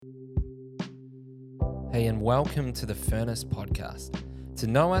Hey, and welcome to the Furnace Podcast. To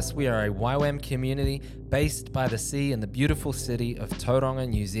know us, we are a YWAM community based by the sea in the beautiful city of Tauranga,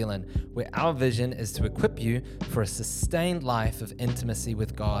 New Zealand, where our vision is to equip you for a sustained life of intimacy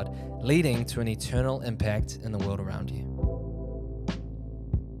with God, leading to an eternal impact in the world around you.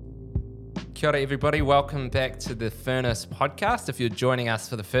 Kia ora, everybody. Welcome back to the Furnace Podcast. If you're joining us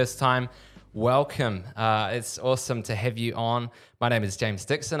for the first time, welcome. It's awesome to have you on. My name is James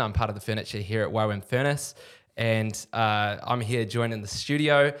Dixon. I'm part of the furniture here at YWAM Furnace, and I'm here joined in the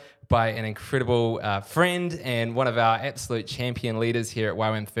studio by an incredible friend and one of our absolute champion leaders here at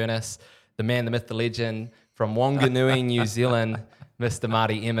YWAM Furnace, the man, the myth, the legend from Wanganui, New Zealand, Mr.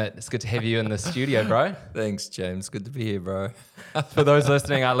 Marty Emmett. It's good to have you in the studio, bro. Thanks, James. Good to be here, bro. For those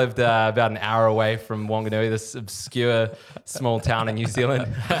listening, I lived about an hour away from Wanganui, this obscure small town in New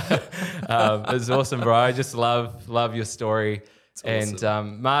Zealand. It's awesome, bro. I just love your story. Awesome.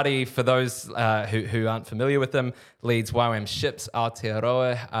 And Marty, for those who aren't familiar with him, leads YWAM Ships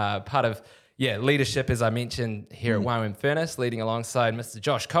Aotearoa, part of leadership, as I mentioned, here at YWAM Furnace, leading alongside Mr.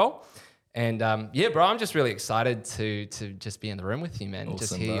 Josh Cole. And bro, I'm just really excited to just be in the room with you, man. Awesome,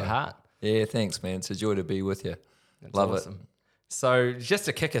 just hear bro. your heart. Yeah, thanks, man. It's a joy to be with you. That's Love awesome. it. So just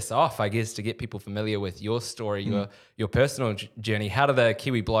to kick us off, I guess, to get people familiar with your story, your personal journey, how did the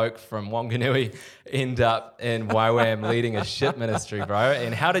Kiwi bloke from Wanganui end up in YWAM leading a ship ministry, bro?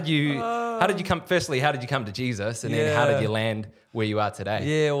 And how did you come to Jesus, and then how did you land where you are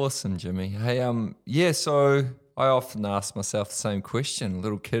today? Yeah, awesome, Jimmy. Hey, so I often ask myself the same question.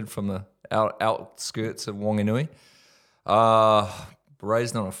 Little kid from the outskirts of Wanganui,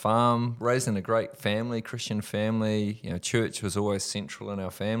 raised on a farm, raised in a great family, Christian family. You know, church was always central in our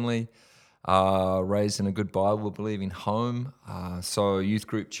family. Raised in a good Bible-believing home. So youth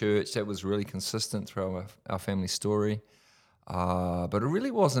group church, that was really consistent throughout our family story. But it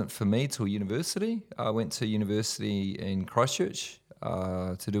really wasn't for me till university. I went to university in Christchurch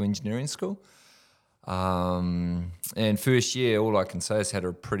to do engineering school. And first year, all I can say is had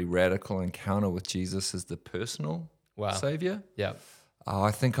a pretty radical encounter with Jesus as the personal Savior. Yeah.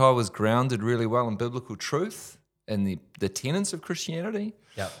 I think I was grounded really well in biblical truth and the tenets of Christianity.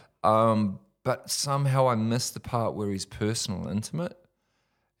 Yeah. But somehow I missed the part where he's personal and intimate.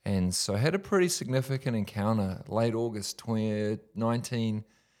 And so I had a pretty significant encounter late August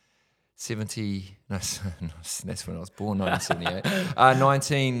 1970. No, that's when I was born, 1978.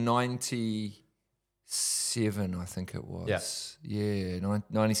 1997, I think it was. Yeah,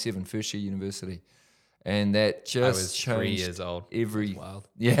 97, first year university. And that just I was changed 3 years old. Wild.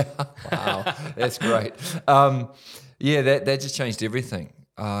 Yeah, wow, that's great. That just changed everything.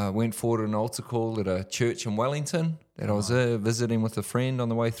 Went forward to an altar call at a church in Wellington that I was visiting with a friend on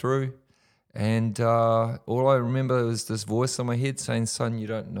the way through. And all I remember was this voice in my head saying, "Son, you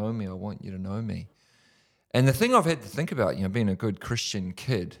don't know me. I want you to know me." And the thing I've had to think about, being a good Christian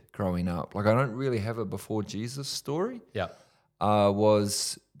kid growing up, like I don't really have a before Jesus story. Yeah.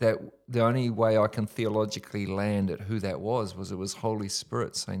 Was that the only way I can theologically land at who that was it was Holy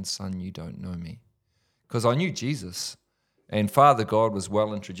Spirit saying, "Son, you don't know me." Because I knew Jesus and Father God was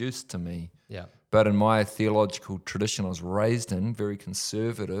well introduced to me. Yeah. But in my theological tradition I was raised in, very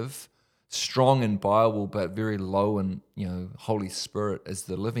conservative, strong in Bible, but very low in, Holy Spirit as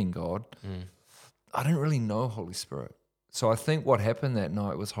the living God. I didn't really know Holy Spirit. So I think what happened that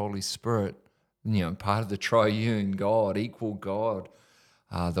night was Holy Spirit, part of the triune God, equal God,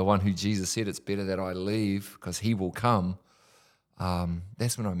 the one who Jesus said, "It's better that I leave because he will come."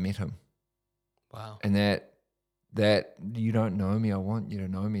 That's when I met him. Wow. And that "you don't know me, I want you to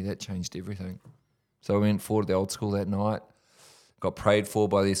know me," that changed everything. So I went forward to the old school that night, got prayed for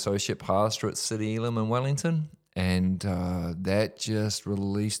by the associate pastor at City Elam in Wellington, and that just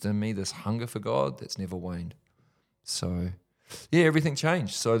released in me this hunger for God that's never waned. So everything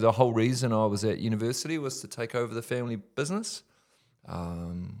changed. So the whole reason I was at university was to take over the family business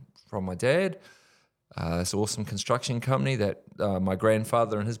from my dad. This awesome construction company that my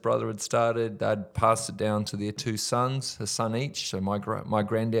grandfather and his brother had started. They'd passed it down to their two sons, a son each. So my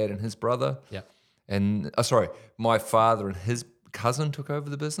granddad and his brother. Yeah. And my father and his cousin took over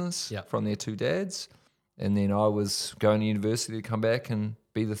the business from their two dads. And then I was going to university to come back and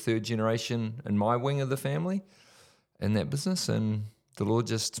be the third generation in my wing of the family in that business. And the Lord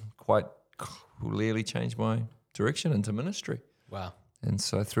just quite clearly changed my direction into ministry. Wow. And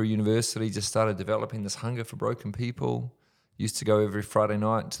so through university, just started developing this hunger for broken people. Used to go every Friday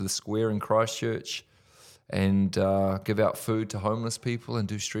night to the square in Christchurch and give out food to homeless people and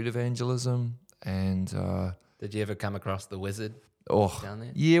do street evangelism. And did you ever come across the wizard down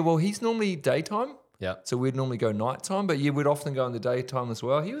there? Yeah, well, he's normally daytime. Yeah. So we'd normally go nighttime, but we'd often go in the daytime as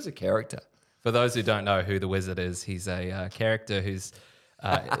well. He was a character. For those who don't know who the wizard is, he's a character who's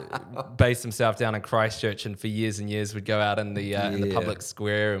based himself down in Christchurch, and for years and years would go out in the public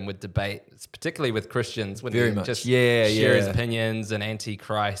square and would debate, particularly with Christians, when Very he much. just Yeah, share his yeah. opinions and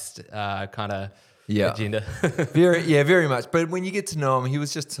anti-Christ kind of agenda. very much. But when you get to know him, he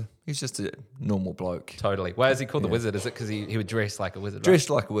was just a normal bloke. Totally. Why is he called the wizard? Is it because he would dress like a wizard? Dressed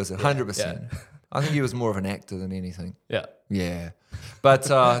like a wizard, 100%. Yeah. I think he was more of an actor than anything. Yeah. Yeah. But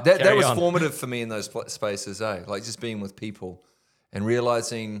that Carry was on. formative for me in those spaces, like just being with people and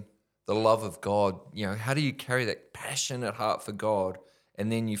realizing the love of God. You know, how do you carry that passionate heart for God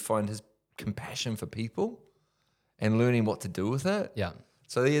and then you find his compassion for people and learning what to do with it? Yeah.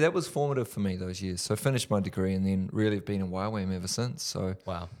 So yeah, that was formative for me those years. So I finished my degree and then really have been in YWAM ever since. So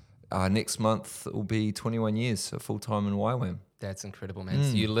Wow. Next month will be 21 years, so full-time in YWAM. That's incredible, man.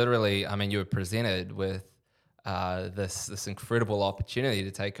 So you literally, I mean, you were presented with this incredible opportunity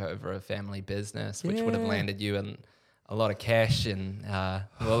to take over a family business, which would have landed you in a lot of cash and a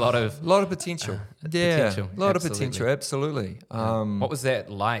lot of potential. potential. A lot of Absolutely. potential, absolutely. What was that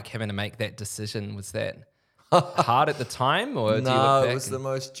like, having to make that decision? Was that hard at the time, or do you look No, back it was the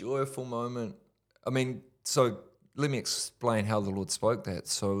most joyful moment. I mean, so let me explain how the Lord spoke that.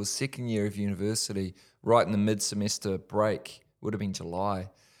 So it was second year of university, right in the mid-semester break, would have been July.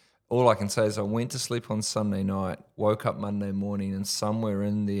 All I can say is I went to sleep on Sunday night, woke up Monday morning, and somewhere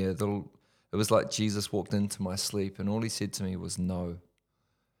in there, it was like Jesus walked into my sleep, and all he said to me was no.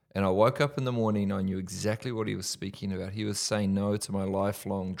 And I woke up in the morning, I knew exactly what he was speaking about. He was saying no to my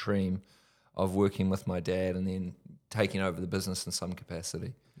lifelong dream of working with my dad and then taking over the business in some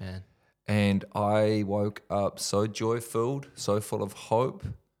capacity. Man. And I woke up so joy-filled, so full of hope.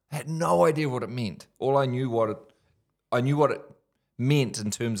 I had no idea what it meant. All I knew what it meant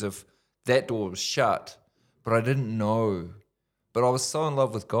in terms of that door was shut, but I didn't know. But I was so in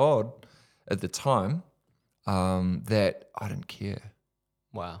love with God at the time that I didn't care.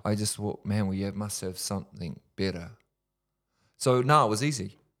 Wow. I just thought, man, we must have something better. So no, it was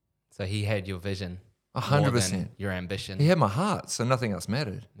easy. So he had your vision. 100%. More than your ambition. He had my heart, so nothing else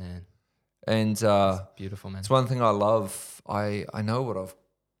mattered. Man. And Beautiful, man. it's one thing I love. I know what I've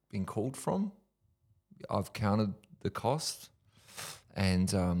been called from. I've counted the cost, and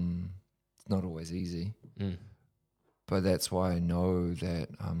it's not always easy. But that's why I know that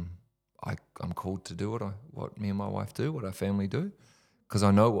I'm called to do what me and my wife do, what our family do, because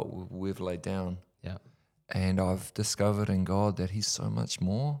I know what we've laid down. Yeah. And I've discovered in God that He's so much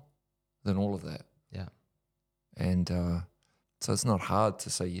more than all of that. Yeah. And so it's not hard to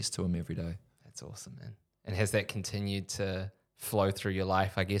say yes to Him every day. That's awesome, man. And has that continued to flow through your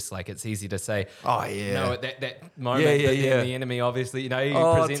life? I guess like it's easy to say, Oh yeah. no, at that moment, Yeah, but yeah. then the enemy, obviously, he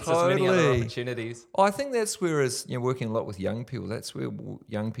presents us many other Totally. opportunities. I think that's where, as working a lot with young people, that's where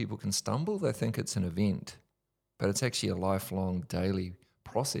young people can stumble. They think it's an event, but it's actually a lifelong, daily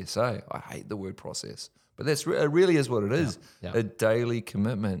process. I hate the word process, but it really is what it is. Yeah. A daily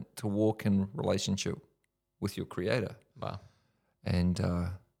commitment to walk in relationship with your Creator. Wow. And I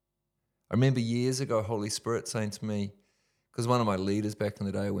remember years ago, Holy Spirit saying to me, because one of my leaders back in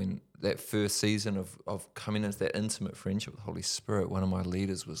the day, when that first season of coming into that intimate friendship with Holy Spirit, one of my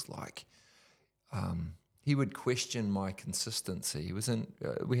leaders was like, he would question my consistency. He was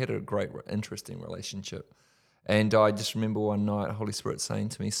we had a great, interesting relationship. And I just remember one night, Holy Spirit saying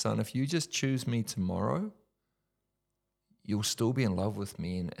to me, son, if you just choose me tomorrow, you'll still be in love with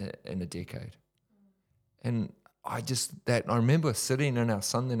me in a decade. And I remember sitting in our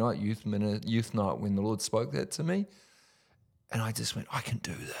Sunday night youth night when the Lord spoke that to me. And I just went, I can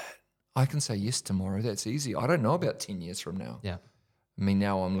do that. I can say yes tomorrow. That's easy. I don't know about 10 years from now. Yeah. I mean,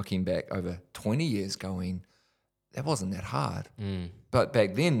 now I'm looking back over 20 years going, that wasn't that hard. But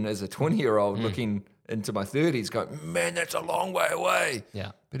back then, as a 20-year-old looking into my 30s going, man, that's a long way away.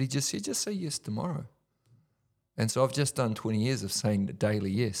 Yeah. But he just said, just say yes tomorrow. And so I've just done 20 years of saying the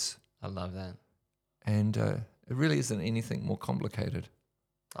daily yes. I love that. And it really isn't anything more complicated.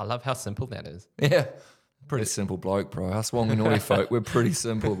 I love how simple that is. Yeah. Pretty simple bloke, bro. Us Wanganui folk, we're pretty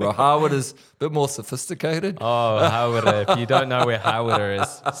simple, bro. Harwood is a bit more sophisticated. Oh, Harwood. If you don't know where Harwood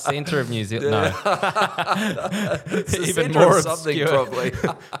is, centre of New Zealand. No. Even more something, obscure.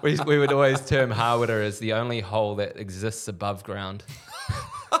 probably. We would always term Harwood as the only hole that exists above ground.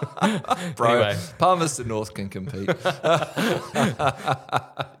 Bro, Anyway. Palmerston North can compete.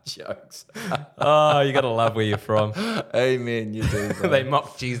 Jokes. Oh, you got to love where you're from. Amen, you do, bro. They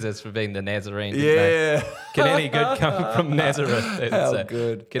mocked Jesus for being the Nazarene. Didn't they? Yeah. Can any good come from Nazareth? They would How say.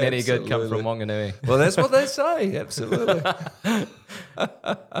 good. Can any good come Absolutely. from Wanganui? Well, that's what they say. Absolutely.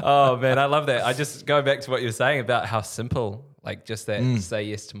 Oh man, I love that. I just go back to what you were saying about how simple like just that say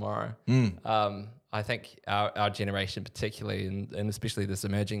yes tomorrow. I think our generation particularly, and especially this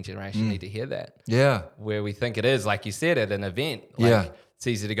emerging generation, need to hear that. Yeah. Where we think it is, like you said, at an event. It's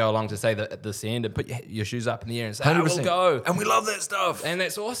easy to go along to say that at this end and put your shoes up in the air and say, 100%. I will go. And we love that stuff. And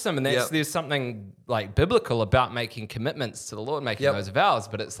that's awesome. And there's something like biblical about making commitments to the Lord, making those vows.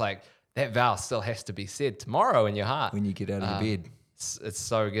 But it's like that vow still has to be said tomorrow in your heart. When you get out of your bed. It's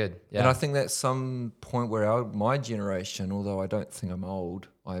so good. Yeah. And I think that's some point where my generation, although I don't think I'm old,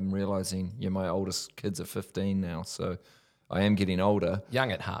 I'm realizing, my oldest kids are 15 now. So I am getting older.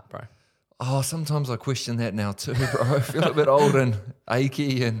 Young at heart, bro. Oh, sometimes I question that now too, bro. I feel a bit old and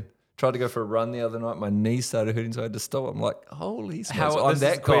achy, and tried to go for a run the other night. My knee started hurting, so I had to stop. I'm like, holy smokes, I'm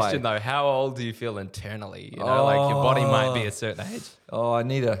that guy. Question though, how old do you feel internally? Like your body might be a certain age. Oh,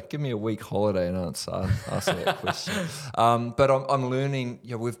 give me a week holiday and answer that question. But I'm learning.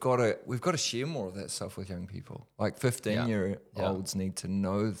 We've got to share more of that stuff with young people. Like 15-year-olds need to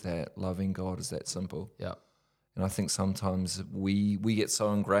know that loving God is that simple. Yeah. And I think sometimes we get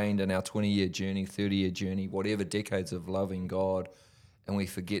so ingrained in our 20-year journey, 30-year journey, whatever decades of loving God, and we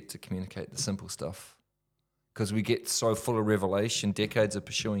forget to communicate the simple stuff. Because we get so full of revelation, decades of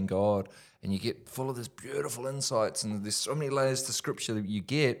pursuing God, and you get full of this beautiful insights, and there's so many layers to Scripture that you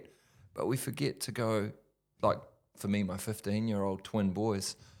get, but we forget to go, like for me, my 15-year-old twin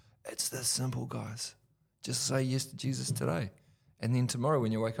boys, it's this simple, guys. Just say yes to Jesus today. And then tomorrow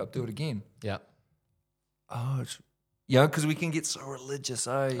when you wake up, do it again. Yeah. Oh, because we can get so religious,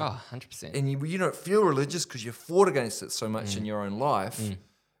 eh? Oh, 100%. And you don't feel religious because you fought against it so much in your own life.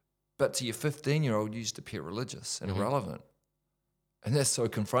 But to your 15-year-old, you used to appear religious and irrelevant. And that's so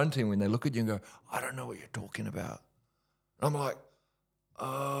confronting when they look at you and go, I don't know what you're talking about. And I'm like,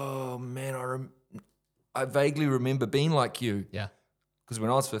 oh, man, I vaguely remember being like you. Yeah. Because when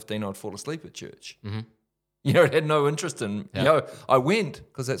I was 15, I'd fall asleep at church. Mm-hmm. I had no interest in, I went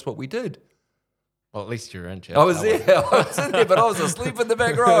because that's what we did. Well, at least you're in church. I was there. I was in there, but I was asleep in the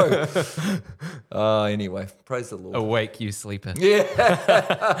back row. Anyway, praise the Lord. Awake, you sleeper. Yeah.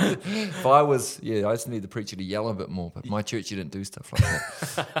 If I was, I just need the preacher to yell a bit more, but my church, you didn't do stuff like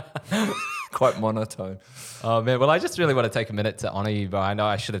that. Quite monotone. Oh, man. Well, I just really want to take a minute to honor you, bro. I know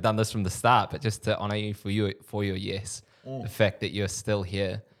I should have done this from the start, but just to honor you for your yes. The fact that you're still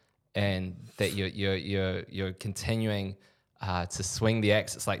here and that you're continuing to swing the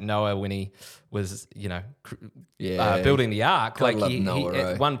axe. It's like Noah when he was, building the ark. God like Noah,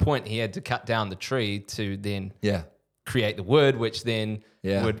 at one point he had to cut down the tree to then create the wood, which then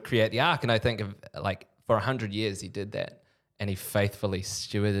would create the ark. And I think of like for 100 years he did that, and he faithfully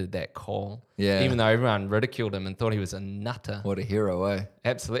stewarded that call. Yeah. Even though everyone ridiculed him and thought he was a nutter. What a hero, eh?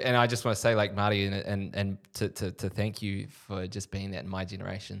 Absolutely. And I just want to say, like Marty, and to thank you for just being that in my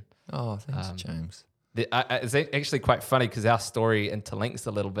generation. Oh, thanks, James. It's actually quite funny because our story interlinks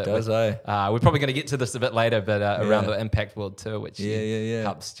a little bit. We're probably going to get to this a bit later, but around the Impact World Tour, which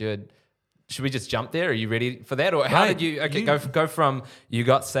helped steward. Should we just jump there? Are you ready for that? Or how did you go from you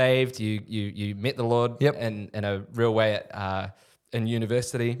got saved, you met the Lord in a real way in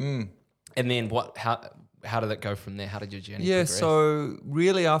university, and then how did it go from there? How did your journey progress? So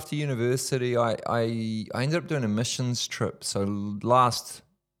really after university, I ended up doing a missions trip. So last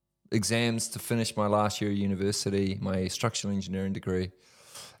exams to finish my last year of university, my structural engineering degree.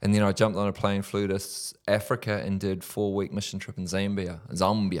 And then I jumped on a plane, flew to Africa and did 4-week mission trip in Zambia.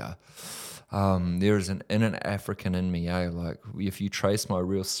 There is an inner African in me, like if you trace my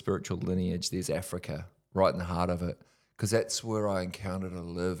real spiritual lineage, there's Africa right in the heart of it, because that's where I encountered a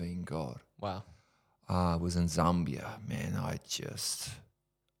living God. Wow. I was in Zambia, man.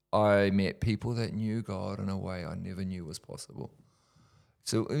 I met people that knew God in a way I never knew was possible.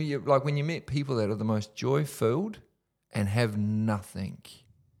 So, like when you meet people that are the most joy-filled and have nothing,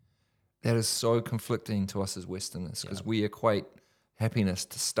 that is so conflicting to us as Westerners because we equate happiness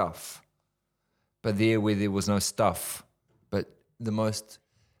to stuff. But where there was no stuff, but the most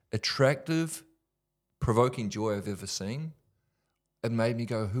attractive, provoking joy I've ever seen, it made me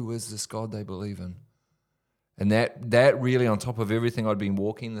go, who is this God they believe in? And that really, on top of everything I'd been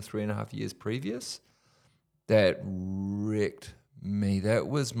walking the 3.5 years previous, that wrecked me. That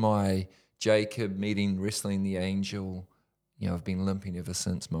was my Jacob wrestling the angel. I've been limping ever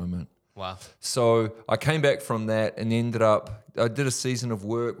since moment. Wow. So I came back from that and I did a season of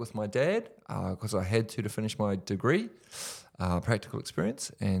work with my dad because I had to finish my degree, practical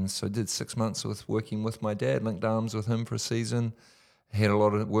experience. And so I did 6 months working with my dad, linked arms with him for a season. Had a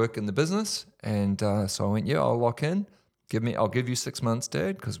lot of work in the business. And so I went, I'll lock in. I'll give you 6 months,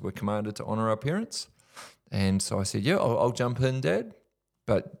 Dad, because we're commanded to honor our parents. And so I said, I'll jump in, Dad.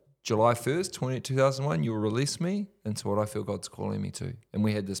 But July 1st, 2001, you will release me into what I feel God's calling me to. And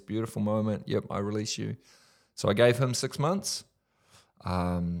we had this beautiful moment. Yep, I release you. So I gave him 6 months.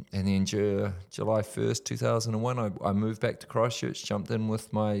 And then July 1st, 2001, I moved back to Christchurch, jumped in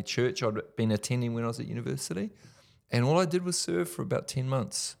with my church I'd been attending when I was at university. And all I did was serve for about 10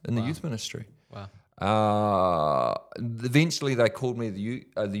 months in the youth ministry. Wow. Eventually, they called me the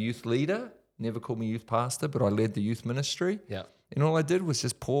youth leader, never called me youth pastor, but I led the youth ministry. Yeah. And all I did was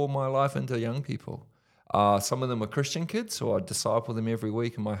just pour my life into young people. Some of them were Christian kids, so I'd disciple them every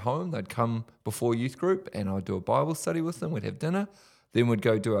week in my home. They'd come before youth group, and I'd do a Bible study with them. We'd have dinner. Then we'd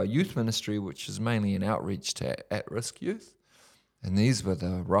go do our youth ministry, which is mainly an outreach to at-risk youth. And these were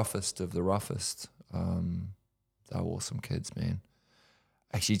the roughest of the roughest. They were awesome kids, man.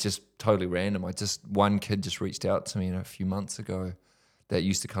 Actually, just totally random. One kid just reached out to me a few months ago that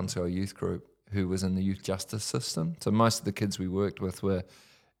used to come to our youth group, who was in the youth justice system. So most of the kids we worked with were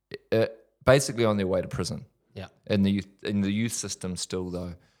basically on their way to prison. Yeah. In the youth system still,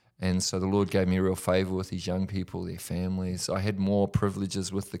 though. And so the Lord gave me a real favor with these young people, their families. I had more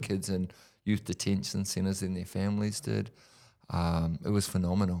privileges with the kids in youth detention centers than their families did. It was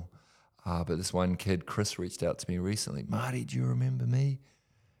phenomenal. But this one kid, Chris, reached out to me recently. Marty, do you remember me?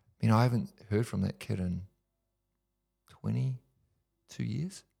 I haven't heard from that kid in 22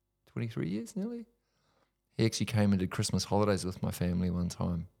 years, 23 years nearly. He actually came and did Christmas holidays with my family one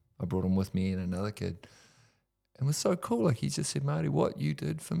time. I brought him with me and another kid. It was so cool. Like, he just said, Marty, what you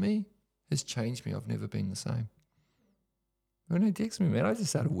did for me has changed me. I've never been the same. When he texted me, man, I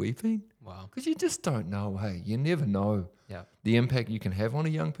just started weeping. Wow. Because you just don't know, hey. You never know the impact you can have on a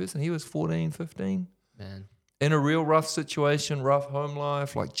young person. He was 14, 15. Man. In a real rough situation, rough home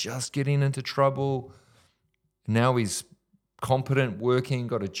life, like just getting into trouble. Now he's competent, working,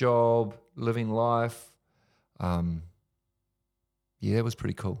 got a job, living life. That was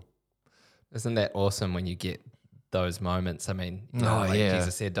pretty cool. Isn't that awesome when you get those moments? I mean,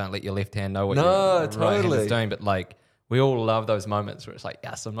 Jesus said, don't let your left hand know what your right hand is doing. But like, we all love those moments where it's like,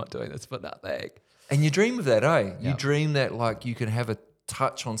 yes, I'm not doing this for nothing. And you dream of that, eh? Yeah. You dream that like you can have a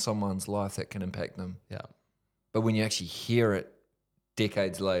touch on someone's life that can impact them. Yeah. But when you actually hear it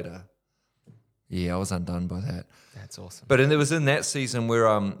decades later, I was undone by that. That's awesome. But it was in that season where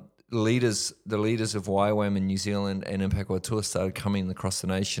the leaders of YWAM in New Zealand and Impact World Tour started coming across the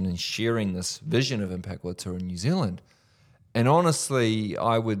nation and sharing this vision of Impact World Tour in New Zealand. And honestly,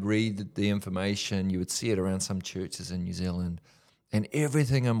 I would read the information, you would see it around some churches in New Zealand, and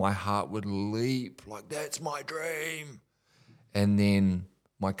everything in my heart would leap, like, that's my dream. And then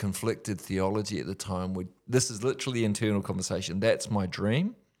my conflicted theology at the time this is literally internal conversation, that's my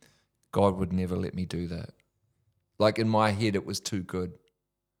dream. God would never let me do that. Like, in my head, it was too good,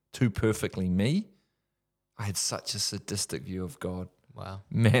 too perfectly me. I had such a sadistic view of God. Wow.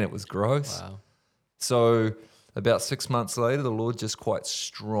 Man, it was gross. Wow. So about 6 months later, the Lord just quite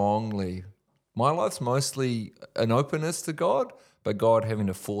strongly, my life's mostly an openness to God, but God having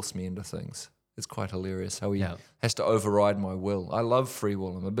to force me into things. It's quite hilarious how he has to override my will. I love free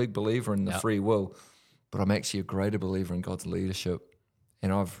will. I'm a big believer in the free will, but I'm actually a greater believer in God's leadership.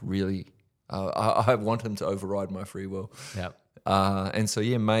 And I've really, I want him to override my free will. Yeah. And so,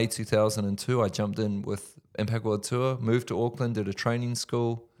 May 2002, I jumped in with Impact World Tour, moved to Auckland, did a training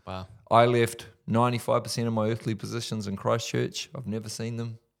school. Wow. I left 95% of my earthly positions in Christchurch. I've never seen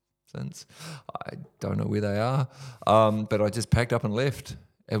them since. I don't know where they are. But I just packed up and left.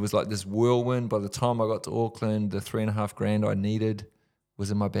 It was like this whirlwind. By the time I got to Auckland, the $3,500 I needed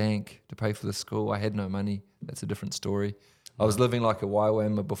was in my bank to pay for the school. I had no money. That's a different story. I was living like a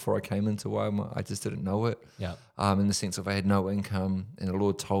YWAMer before I came into YWAM. I just didn't know it. Yeah. In the sense of I had no income, and the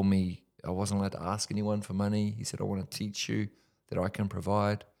Lord told me I wasn't allowed to ask anyone for money. He said, I want to teach you that I can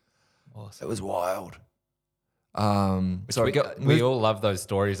provide. Awesome. It was wild. We all love those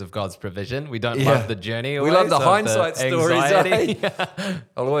stories of God's provision. We don't love the journey. We love the hindsight stories. Eh?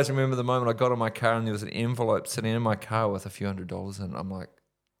 I'll always remember the moment I got in my car and there was an envelope sitting in my car with a few $100s in it. I'm like,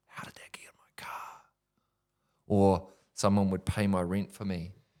 how did that get in my car? Or someone would pay my rent for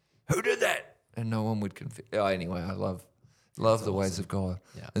me. Who did that? And no one would confess. Anyway, I love the ways of God.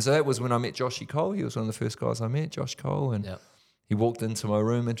 Yeah. And so that was when I met Joshy Cole. He was one of the first guys I met, Josh Cole. And he walked into my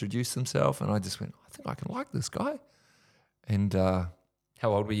room, introduced himself, and I just went, I think I can like this guy. And how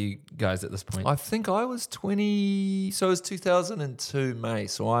old were you guys at this point? I think I was 20, so it was 2002 May,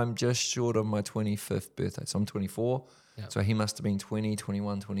 so I'm just short of my 25th birthday. So I'm 24, so he must have been 20,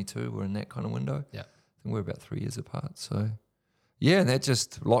 21, 22. We're in that kind of window. Yeah. I think we're about 3 years apart. So, and that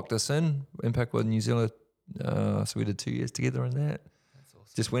just locked us in. Impact World New Zealand, so we did 2 years together in that. That's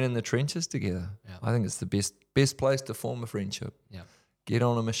awesome. Just went in the trenches together. Yeah. I think it's the best place to form a friendship. Yeah. Get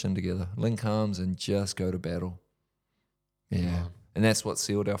on a mission together. Link arms and just go to battle. Yeah. Wow. And that's what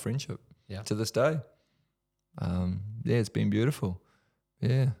sealed our friendship to this day. It's been beautiful.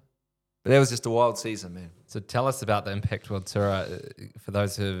 Yeah. But that was just a wild season, man. So tell us about the Impact World Tour for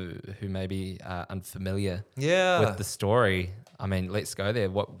those who maybe are unfamiliar with the story. I mean, let's go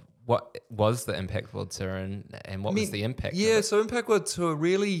there. What was the Impact World Tour and what was the impact? Yeah, so Impact World Tour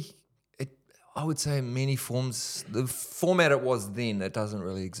really, I would say in many forms, the format it was then, it doesn't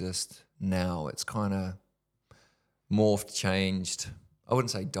really exist now. It's kind of morphed, changed. I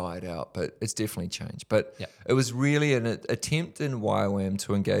wouldn't say died out, but it's definitely changed. But it was really an attempt in YWAM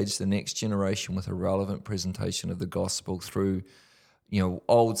to engage the next generation with a relevant presentation of the gospel through,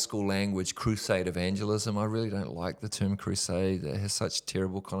 old school language, crusade evangelism. I really don't like the term crusade. It has such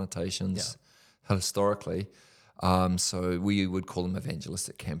terrible connotations historically. So we would call them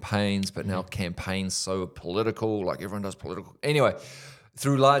evangelistic campaigns, but now campaigns so political, like everyone does political. Anyway,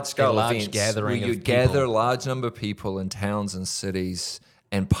 through large-scale events, where you gather a large number of people in towns and cities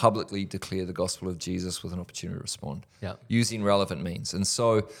and publicly declare the gospel of Jesus with an opportunity to respond using relevant means. And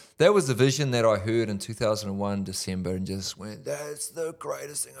so that was the vision that I heard in 2001, December, and just went, that's the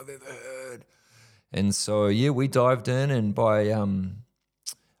greatest thing I've ever heard. And so, we dived in, and by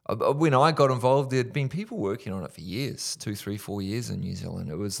when I got involved, there'd been people working on it for years, 2, 3, 4 years in New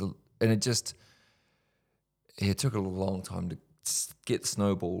Zealand. It took a long time to get the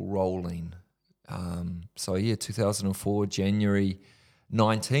snowball rolling. 2004, January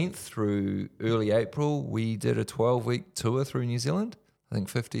 19th through early April, we did a 12-week tour through New Zealand. I think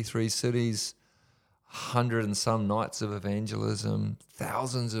 53 cities, 100 and some nights of evangelism,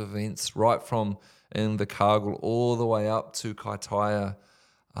 thousands of events, right from in the Cargill all the way up to Kaitaia.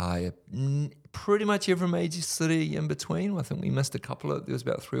 Pretty much every major city in between. I think we missed a couple there was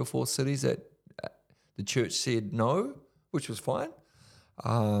about 3 or 4 cities that the church said no, which was fine.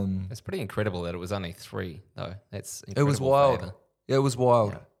 It's pretty incredible that it was only 3, though. That's incredible. It was wild. Yeah, it was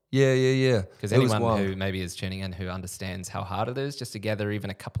wild. Yeah. Because anyone who maybe is tuning in who understands how hard it is just to gather even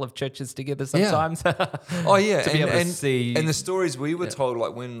a couple of churches together sometimes. Oh, yeah. To be able to see. And the stories we were told,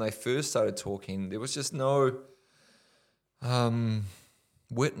 like when they first started talking, there was just no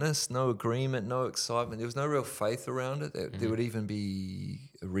witness, no agreement, no excitement. There was no real faith around it that there would even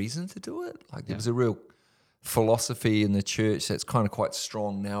be a reason to do it. Like there was a real philosophy in the church that's kind of quite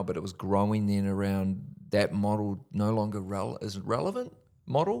strong now, but it was growing then around that model no longer is relevant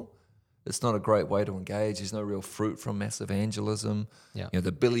model. It's not a great way to engage. There's no real fruit from mass evangelism.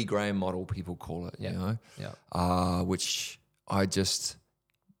 The Billy Graham model, people call it, which I just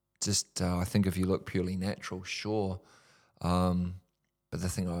I think if you look purely natural, sure. But the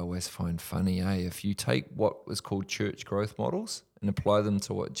thing I always find funny, if you take what was called church growth models and apply them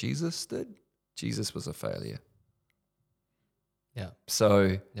to what Jesus did, Jesus was a failure. Yeah.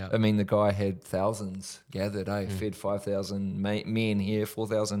 So, I mean, the guy had thousands gathered, fed 5,000 men here,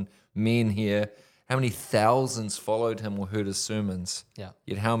 4,000 men here. How many thousands followed him or heard his sermons? Yeah.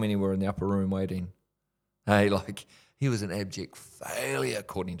 Yet how many were in the upper room waiting? He was an abject failure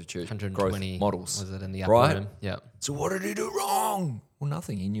according to church growth models. Was it in the upper room? Yeah. So what did he do wrong? Well,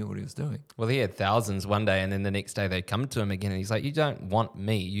 nothing. He knew what he was doing. Well, he had thousands one day, and then the next day they come to him again, and he's like, "You don't want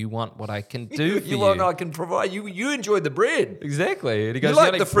me. You want what I can do for you. You want what I can provide. You enjoyed the bread. Exactly." And he goes, "You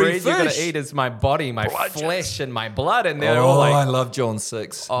like the free fish. You're going to eat is my body, my flesh, and my blood." And they're all like, I love John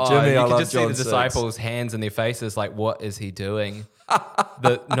 6. Jimmy, I love John 6. You can just see the disciples' hands in their faces like, what is he doing? Not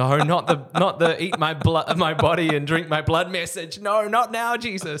the eat my blood, my body and drink my blood message. No, not now,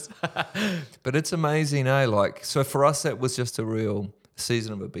 Jesus. But it's amazing, so for us, that was just a real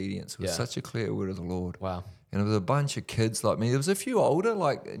season of obedience. It was such a clear word of the Lord. Wow. And it was a bunch of kids like me. There was a few older,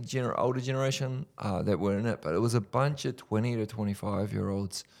 older generation that were in it, but it was a bunch of 20 to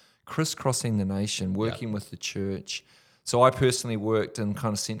 25-year-olds crisscrossing the nation, working with the church. So I personally worked in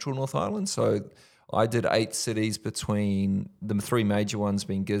kind of central North Island. So I did 8 cities between the 3 major ones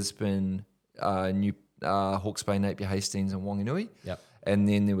being Gisborne, Hawke's Bay, Napier, Hastings, and Wanganui. Yep. And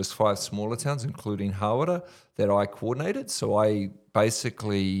then there was 5 smaller towns, including Hawera, that I coordinated. So I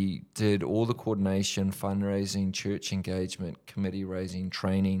basically did all the coordination, fundraising, church engagement, committee raising,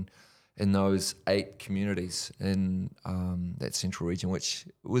 training in those 8 communities in that central region, which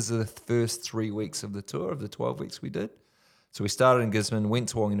was the first 3 weeks of the tour, of the 12 weeks we did. So we started in Gisborne, went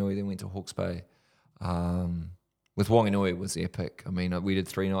to Wanganui, then went to Hawke's Bay. With Wanganui, it was epic. I mean, we did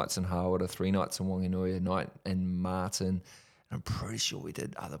 3 nights in Hawera, 3 nights in Wanganui, a night in Martin. I'm pretty sure we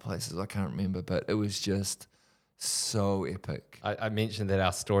did other places. I can't remember, but it was just so epic. I mentioned that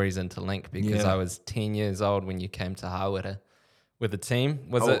our stories interlink because I was 10 years old when you came to Hawera with the team?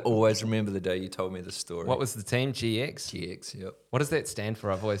 Was I'll it? always remember the day you told me the story. What was the team? GX? GX, yep. What does that stand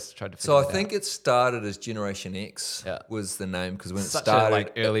for? I've always tried to figure So I that think out. it started as Generation X Yeah. was the name, because when Such it started... a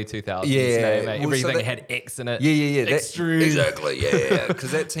like early 2000s Yeah. name. Well, so Everything that- had X in it. Yeah. Extrude. Exactly, yeah.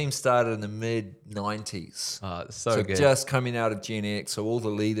 Because that team started in the mid-90s. Oh, it's so good. Just coming out of Gen X. So all the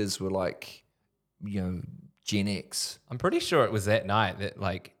leaders were like, Gen X. I'm pretty sure it was that night that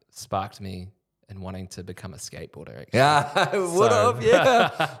like sparked me in wanting to become a skateboarder. Actually. Yeah, would have,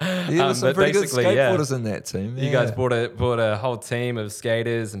 yeah. There were some but pretty good basically, yeah. skateboarders in that team. You guys brought a whole team of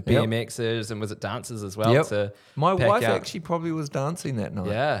skaters and Yep. BMXers and was it dancers as well? Yep. To My pack wife out. actually probably was dancing that night.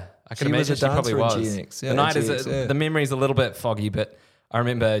 Yeah, I can She was imagine a she probably dancer was. in GX. Yeah, the night GX, yeah. the memory's a little bit foggy, but I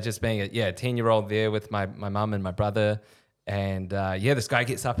remember just being a 10-year-old there with my mum and my brother. And this guy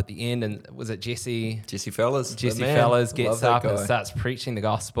gets up at the end, and was it Jesse? Jesse Fellas. Jesse the man. Fellas Love gets that up and guy. starts preaching the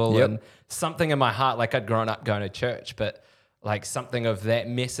gospel. Yep. And something in my heart, like I'd grown up going to church, but like something of that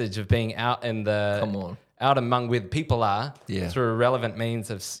message of being out in the Come on. out among where the people are Yeah. through a relevant means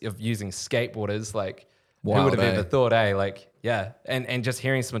of using skateboarders. Like who Wild, would have eh? ever thought, like, yeah. And just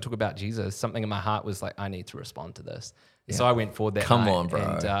hearing someone talk about Jesus, something in my heart was like, I need to respond to this. Yeah. So I went forward that Come night. on, bro.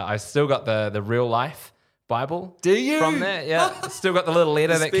 And I still got the real life Bible. Do you? From that, yeah. Still got the little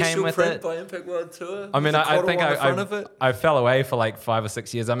letter that came Special with print it. by Impact World Tour. I mean, There's a I coddle think on the front of it. I fell away for like 5 or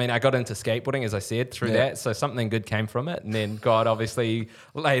 6 years. I mean, I got into skateboarding, as I said, through Yeah. that. So something good came from it. And then God obviously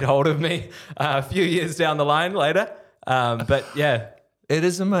laid hold of me a few years down the line later. But yeah. It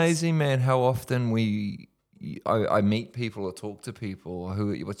is amazing, man, how often I meet people or talk to people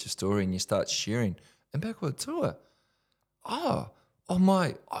what's your story, and you start sharing. Impact World Tour.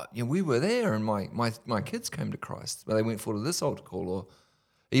 We were there, and my kids came to Christ, but they went forward to this altar call. Or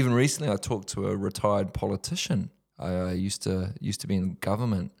even recently, I talked to a retired politician. I used to be in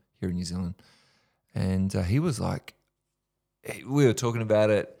government here in New Zealand, and he was like, we were talking about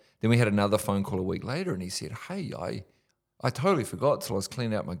it. Then we had another phone call a week later, and he said, "Hey, I totally forgot till I was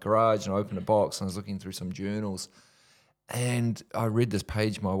cleaning out my garage, and I opened a box and I was looking through some journals, and I read this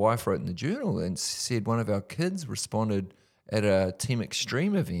page my wife wrote in the journal, and said one of our kids responded at a Team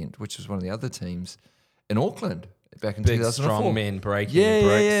Extreme event, which was one of the other teams in Auckland back in Big 2004. strong men breaking Yeah,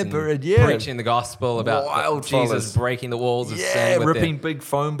 bricks yeah, and preaching the gospel about Wild Jesus fellas. breaking the walls of Yeah, sin with ripping big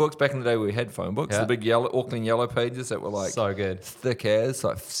phone books. Back in the day, we had phone books, Yeah. the big Auckland yellow pages that were like so good. thick as,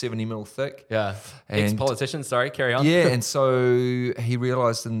 like 70 mil thick. Yeah. And- Ex-politician, sorry, carry on. Yeah, and so he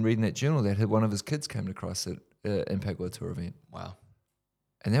realised in reading that journal that one of his kids came to Christ at Impact World Tour event. Wow.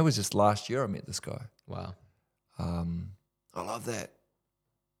 And that was just last year I met this guy. Wow. I love that.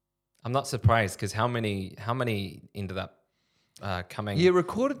 I'm not surprised because how many ended up coming? Yeah,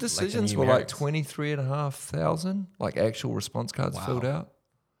 recorded decisions were like numerics. 23,500, like actual response cards Wow. filled out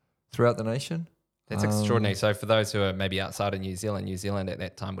throughout the nation. That's extraordinary. So for those who are maybe outside of New Zealand at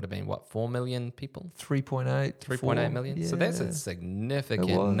that time would have been what, 4 million people? 3.8. 3.8 million? So that's a Yeah. significant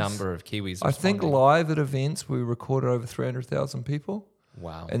It was. number of Kiwis I think responding. live at events we recorded over 300,000 people.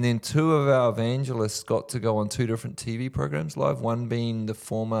 Wow. And then 2 of our evangelists got to go on 2 different TV programs live, one being the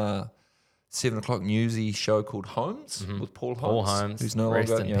former 7 o'clock newsy show called Holmes with Paul Holmes. Paul Holmes, who's no rest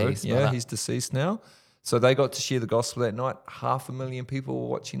longer, in peace, yeah, brother. he's deceased now. So they got to share the gospel that night. 500,000 people were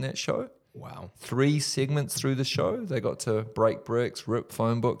watching that show. Wow. 3 segments through the show, they got to break bricks, rip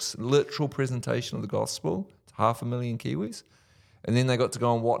phone books, literal presentation of the gospel to 500,000 Kiwis. And then they got to go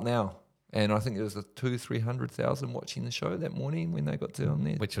on What Now? And I think there was 200,000-300,000 watching the show that morning when they got to on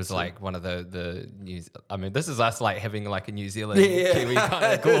there. Which was like one of the news. I mean, this is us like having like a New Zealand Yeah. Kiwi kind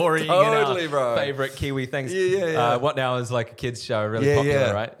of glory. Totally, bro. Favorite Kiwi things. Yeah. What Now is like a kids show, really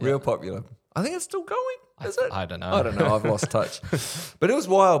popular, right? Real popular. I think it's still going. Is it? I don't know. I don't know. I've lost touch. But it was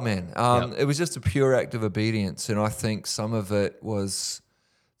wild, man. Yep. It was just a pure act of obedience. And I think some of it was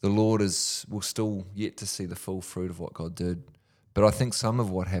the Lord will still yet to see the full fruit of what God did. But I think some of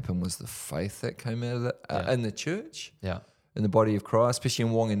what happened was the faith that came out of that in the church, Yeah. in the body of Christ, especially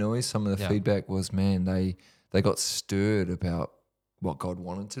in Wanganui. Some of the Yeah. feedback was, man, they got stirred about what God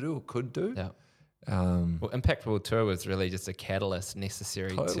wanted to do or could do. Yeah. Um, Well, Impact World Tour was really just a catalyst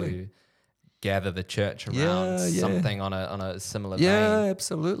necessary Totally. to gather the church around Yeah. something on a similar yeah, vein,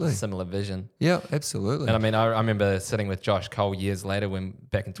 absolutely. a similar vision. Yeah, absolutely. And I mean, I remember sitting with Josh Cole years later,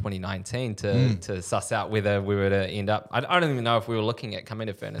 back in 2019, to suss out whether we were to end up. I don't even know if we were looking at coming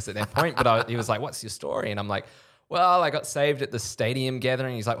to Furnace at that point, but he was like, "What's your story?" And I'm like, "Well, I got saved at the stadium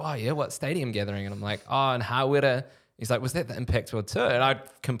gathering." He's like, "Oh yeah, what stadium gathering?" And I'm like, "Oh, in Hawera." He's like, "Was that the Impact World Tour?" And I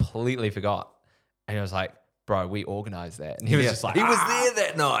completely forgot. And he was like, bro, we organised that. And he was just like, he was there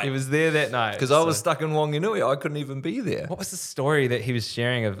that night. He was there that night. Because I was stuck in Wanganui. I couldn't even be there. What was the story that he was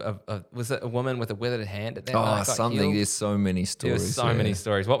sharing of was it a woman with a withered hand at that night got something. healed? There's so many stories. There's so many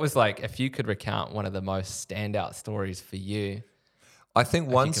stories. What was like, if you could recount one of the most standout stories for you? I think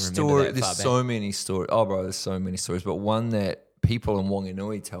one story, there's so many stories. Oh, bro, there's so many stories. But one that people in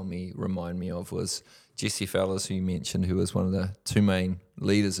Wanganui remind me of was Jesse Fellas, who you mentioned, who was one of the two main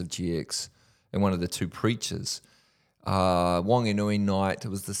leaders of GX and one of the two preachers. Wanganui night, it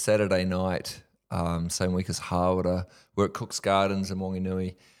was the Saturday night, same week as Hawera. We're at Cook's Gardens in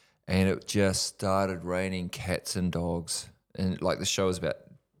Wanganui, and it just started raining cats and dogs. And like the show was about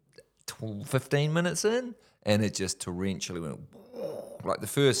 15 minutes in, and it just torrentially went. Like the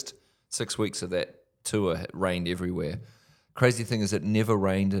first 6 weeks of that tour, it rained everywhere. Crazy thing is it never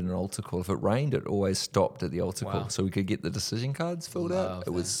rained in an altar call. If it rained, it always stopped at the altar call so we could get the decision cards filled out.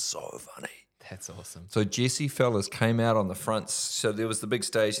 It was so funny. That's awesome. So Jesse Fellas came out on the front. So there was the big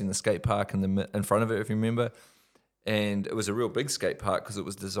stage in the skate park in front of it, if you remember. And it was a real big skate park because it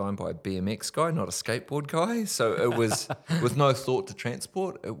was designed by a BMX guy, not a skateboard guy. So it was with no thought to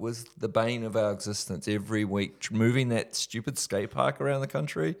transport. It was the bane of our existence every week, moving that stupid skate park around the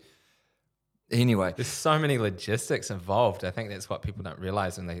country. Anyway, there's so many logistics involved. I think that's what people don't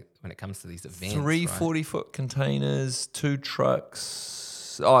realize when it comes to these events. 3 40-foot containers, 2 trucks.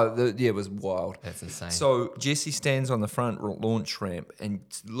 It was wild. That's insane. So Jesse stands on the front launch ramp and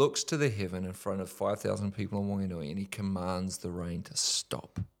looks to the heaven in front of 5,000 people in Wanganui, and he commands the rain to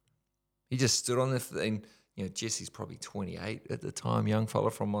stop. He just stood on the thing. You know, Jesse's probably 28 at the time, young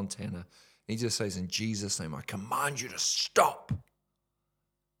fella from Montana. And he just says, in Jesus' name, I command you to stop.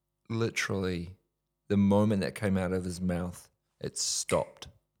 Literally, the moment that came out of his mouth, it stopped.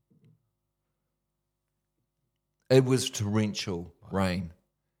 It was torrential rain.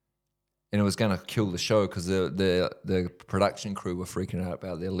 And it was going to kill the show because the production crew were freaking out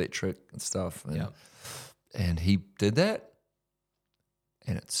about the electric and stuff. And he did that,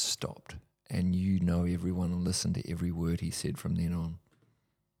 and it stopped. And everyone listened to every word he said from then on.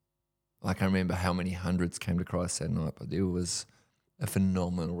 I can't remember how many hundreds came to Christ that night, but there was a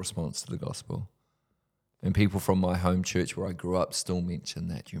phenomenal response to the gospel. And people from my home church where I grew up still mention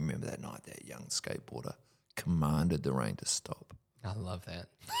that. Do you remember that night that young skateboarder commanded the rain to stop? I love that.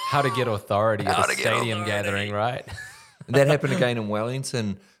 How to get authority at a stadium gathering, right? And that happened again in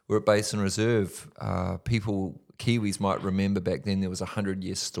Wellington. We're at Basin Reserve. Kiwis might remember back then there was a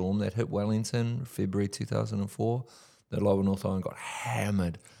 100-year storm that hit Wellington, February 2004. The lower North Island got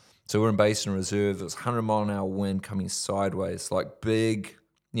hammered. So we're in Basin Reserve. There was 100-mile-an-hour wind coming sideways, like big,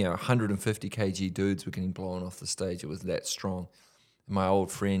 150 kg dudes were getting blown off the stage. It was that strong. And my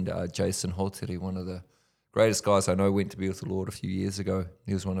old friend, Jason Hoteri, one of the greatest guys I know, went to be with the Lord a few years ago.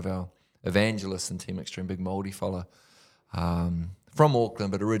 He was one of our evangelists in Team Extreme, big Māori fella from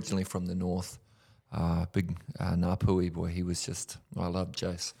Auckland, but originally from the north. Big Ngāpui boy. I love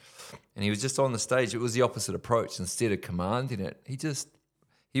Jace. And he was just on the stage. It was the opposite approach. Instead of commanding it,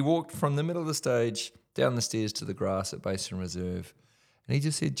 he walked from the middle of the stage down the stairs to the grass at Basin Reserve. And he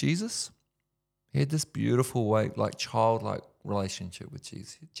just said, Jesus. He had this beautiful way, like childlike relationship with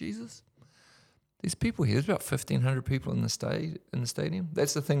Jesus. Jesus. There's people here. There's about 1,500 people in the stadium.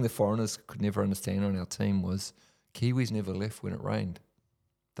 That's the thing the foreigners could never understand on our team was Kiwis never left when it rained.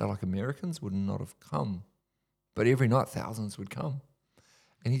 They're like, Americans would not have come. But every night, thousands would come.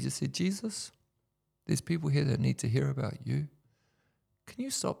 And he just said, Jesus, there's people here that need to hear about you. Can you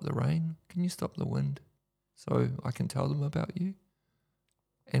stop the rain? Can you stop the wind so I can tell them about you?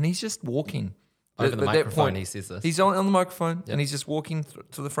 And he's just walking. Over the microphone, he says this. He's on the microphone, and he's just walking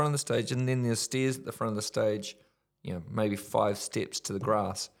to the front of the stage, and then there's stairs at the front of the stage, maybe 5 steps to the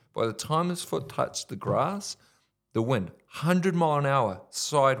grass. By the time his foot touched the grass, the wind, 100 mile an hour,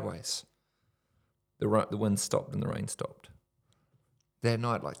 sideways. The wind stopped and the rain stopped. That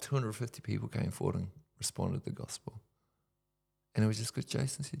night, like 250 people came forward and responded to the gospel. And it was just because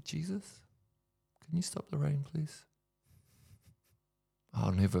Jason said, Jesus, can you stop the rain, please?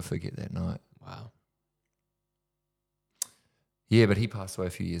 I'll never forget that night. Wow. Yeah, but he passed away a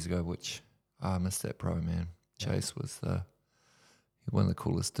few years ago, which I missed that bro, man. Chase was one of the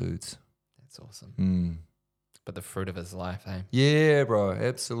coolest dudes. That's awesome. But the fruit of his life, eh? Yeah, bro,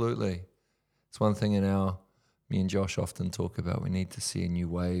 absolutely. It's one thing me and Josh often talk about. We need to see a new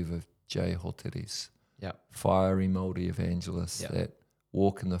wave of Jay Hoteris. Yep. Fiery, Māori evangelists that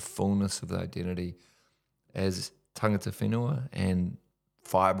walk in the fullness of their identity as tangata whenua and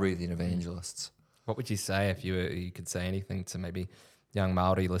fire-breathing evangelists. What would you say if you could say anything to maybe young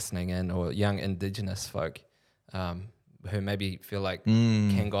Māori listening in or young Indigenous folk who maybe feel like,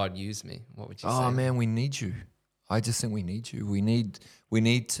 can God use me? What would you say? Oh man, we need you. I just think we need you. We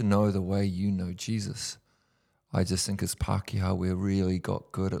need to know the way you know Jesus. I just think as Pākehā, we've really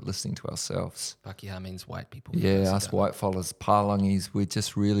got good at listening to ourselves. Pākehā means white people. Yeah, us white fellas, Pālangis, we're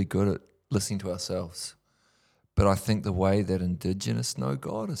just really good at listening to ourselves. But I think the way that Indigenous know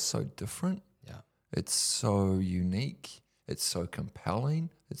God is so different. Yeah. It's so unique. It's so compelling.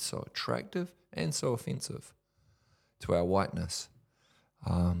 It's so attractive and so offensive to our whiteness.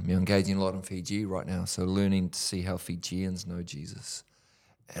 You're engaging a lot in Fiji right now, so learning to see how Fijians know Jesus.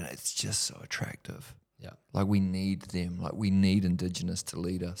 And it's just so attractive. Yeah. Like we need them. Like we need Indigenous to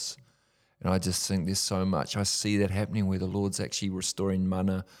lead us. And I just think there's so much. I see that happening where the Lord's actually restoring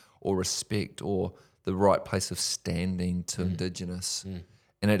mana or respect or the right place of standing to Indigenous.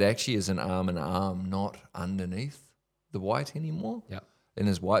 And it actually is an arm in arm, not underneath the white anymore. Yeah. And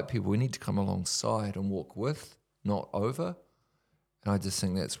as white people, we need to come alongside and walk with, not over. And I just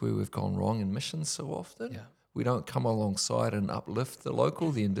think that's where we've gone wrong in missions so often. Yeah. We don't come alongside and uplift the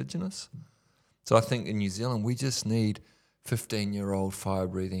local, the Indigenous. So I think in New Zealand, we just need 15-year-old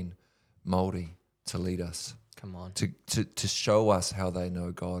fire-breathing Māori to lead us. Come on. To show us how they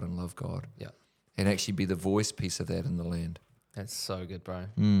know God and love God. Yeah. And actually be the voice piece of that in the land. That's so good, bro.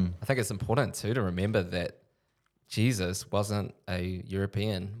 I think it's important too to remember that Jesus wasn't a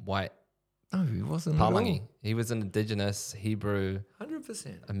European white No, he wasn't at all. Palangi. He was an Indigenous Hebrew,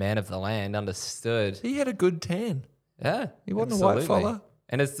 100%. a man of the land, understood. He had a good tan. Yeah. He wasn't a white absolutely. fella.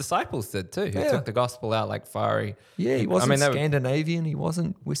 And his disciples did too, who Yeah. took the gospel out like fiery. Yeah, he wasn't they were- Scandinavian. He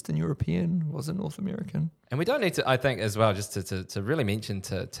wasn't Western European. Wasn't North American. And we don't need to, I think, as well, just to really mention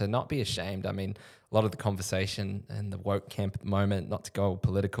to not be ashamed. I mean, a lot of the conversation in the woke camp at the moment, not to go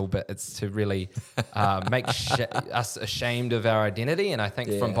political, but it's to really make us ashamed of our identity. And I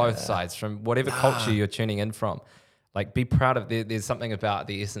think from both sides, from whatever culture you're tuning in from, like be proud of, there's something about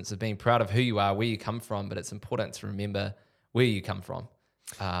the essence of being proud of who you are, where you come from, but it's important to remember where you come from.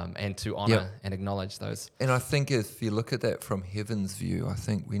 And to honor and acknowledge those. And I think if you look at that from heaven's view, I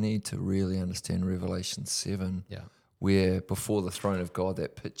think we need to really understand Revelation 7, where before the throne of God,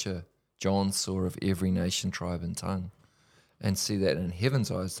 that picture John saw of every nation, tribe, and tongue, and see that in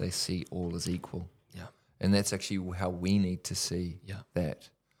heaven's eyes, they see all as equal. Yeah. And that's actually how we need to see that.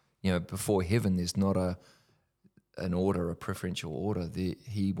 You know, before heaven, there's not an order, a preferential order.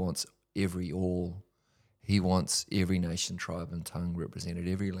 He wants every all. He wants every nation, tribe, and tongue represented,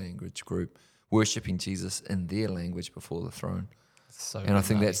 every language group, worshipping Jesus in their language before the throne. And I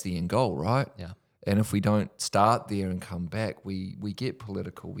think that's the end goal, right? Yeah. And if we don't start there and come back, we get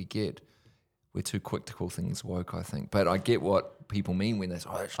political. We're too quick to call things woke, I think. But I get what people mean when they say,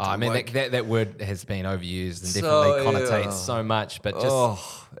 it's too I mean, woke. that word has been overused and definitely connotates so much. But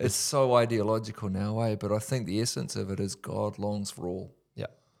just it's so ideological now, But I think the essence of it is God longs for all. Yeah.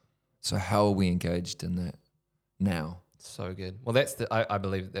 So how are we engaged in that now? So good. Well, I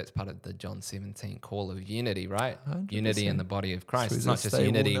believe that's part of the John 17 call of unity, right? 100%. Unity in the body of Christ. It's not just they will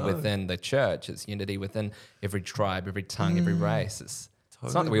unity know. within the church. It's unity within every tribe, every tongue, every race. It's not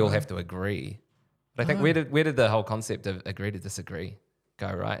that Totally we all right. have to agree. But I think where did the whole concept of agree to disagree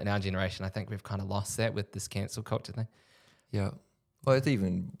go, right? In our generation, I think we've kind of lost that with this cancel culture thing. Yeah. Well, it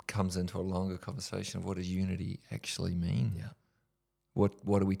even comes into a longer conversation of what does unity actually mean? Yeah.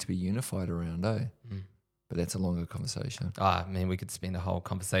 What are we to be unified around, But that's a longer conversation. I mean, we could spend a whole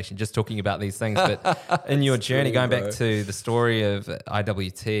conversation just talking about these things. But in your journey, true, going bro. back to the story of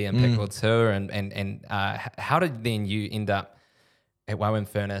IWT and Pickle Tour, and how did then you end up at YWAM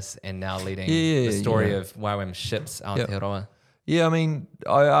Furnace and now leading the story of YWAM Ships Aotearoa? Yeah, I mean,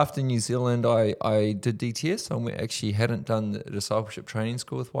 after New Zealand, I did DTS. I actually hadn't done the discipleship training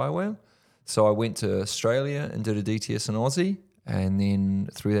school with YWAM. So I went to Australia and did a DTS in Aussie. And then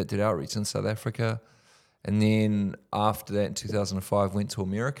through that did outreach in South Africa. And then after that in 2005 went to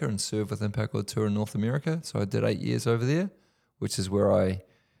America and served with Impact World Tour in North America. So I did 8 years over there, which is where I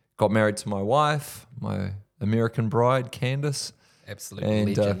got married to my wife, my American bride, Candace. Absolute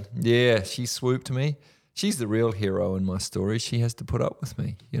And legend. she swooped me. She's the real hero in my story. She has to put up with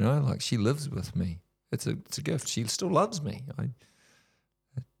me, like she lives with me. It's a gift. She still loves me.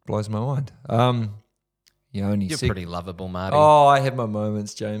 It blows my mind. You're pretty lovable, Marty. Oh, I have my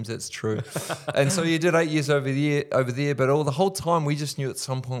moments, James. That's true. And so you did 8 years over there, but the whole time we just knew at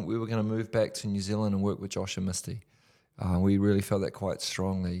some point we were going to move back to New Zealand and work with Josh and Misty. We really felt that quite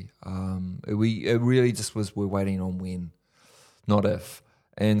strongly. It really just was we're waiting on when, not if.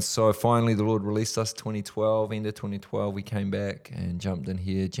 And so finally the Lord released us 2012, end of 2012. We came back and jumped in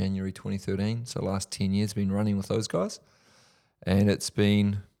here January 2013. So last 10 years been running with those guys. And it's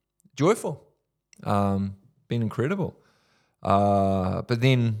been joyful. Been incredible. But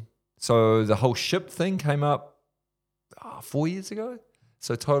then, so the whole ship thing came up 4 years ago.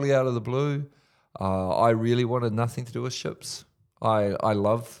 So totally out of the blue. I really wanted nothing to do with ships. I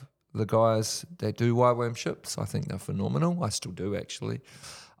love the guys that do YWAM ships. I think they're phenomenal. I still do, actually.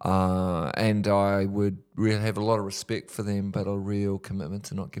 And I would really have a lot of respect for them, but a real commitment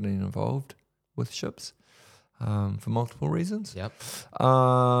to not getting involved with ships for multiple reasons. Yep.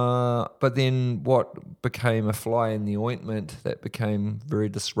 But then what became a fly in the ointment that became very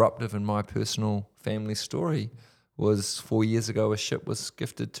disruptive in my personal family story was 4 years ago, a ship was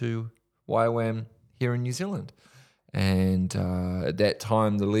gifted to YWAM here in New Zealand. And at that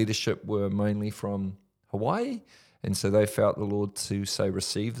time, the leadership were mainly from Hawaii. And so they felt the Lord to say,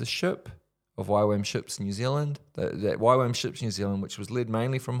 receive the ship of YWAM Ships New Zealand, that YWAM Ships New Zealand, which was led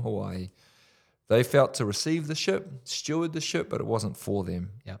mainly from Hawaii. They felt to receive the ship, steward the ship, but it wasn't for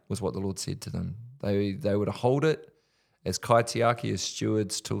them, was what the Lord said to them. They were to hold it as kaitiaki, as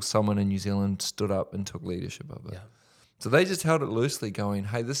stewards, till someone in New Zealand stood up and took leadership of it. Yeah. So they just held it loosely, going,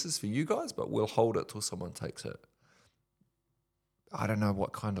 hey, this is for you guys, but we'll hold it till someone takes it. I don't know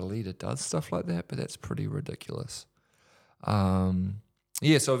what kind of leader does stuff like that, but that's pretty ridiculous. So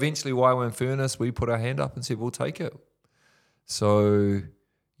eventually YWAM Furnace, we put our hand up and said, we'll take it. So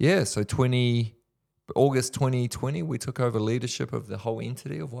August 2020, we took over leadership of the whole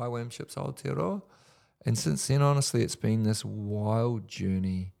entity of YWAM Ships Aotearoa. And since then, honestly, it's been this wild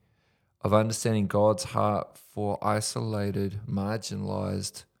journey of understanding God's heart for isolated,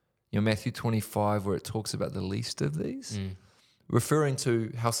 marginalized, Matthew 25, where it talks about the least of these, referring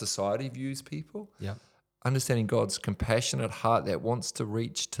to how society views people. Yeah. Understanding God's compassionate heart that wants to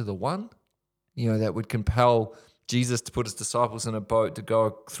reach to the one, that would compel Jesus to put his disciples in a boat to go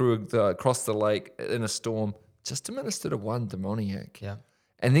across the lake in a storm just to minister to one demoniac. Yeah.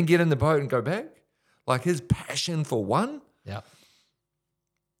 And then get in the boat and go back. Like his passion for one. Yeah.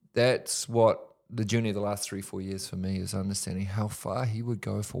 That's what the journey of the last 3-4 years for me is, understanding how far he would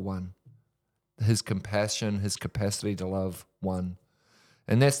go for one. His compassion, his capacity to love one.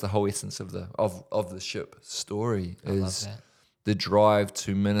 And that's the whole essence of the ship story, is the drive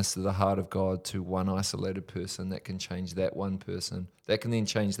to minister the heart of God to one isolated person that can change that one person, that can then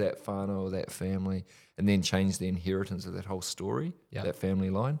change that whānau or that family, and then change the inheritance of that whole story, that family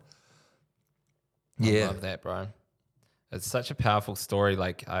line. I love that, bro. It's such a powerful story.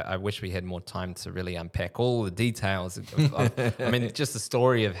 Like, I wish we had more time to really unpack all the details. Just the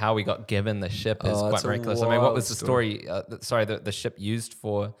story of how we got given the ship is quite miraculous. What was the story? The ship used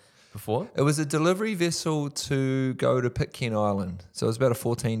for before? It was a delivery vessel to go to Pitcairn Island. So it was about a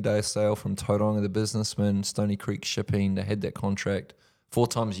 14-day sail from Tauranga, the businessman, Stony Creek Shipping. They had that contract. 4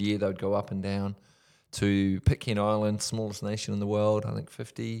 times a year they would go up and down to Pitcairn Island, smallest nation in the world, I think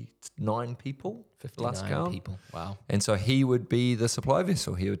 59 people. 59 people, wow. And so he would be the supply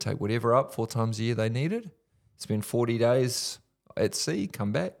vessel. He would take whatever up 4 times a year they needed, spend 40 days at sea,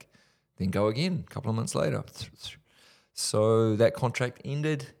 come back, then go again a couple of months later. So that contract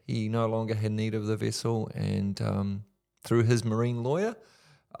ended. He no longer had need of the vessel, and through his marine lawyer,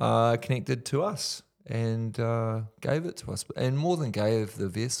 connected to us and gave it to us. And more than gave the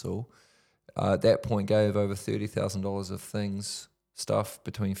vessel, at that point gave over $30,000 of things, stuff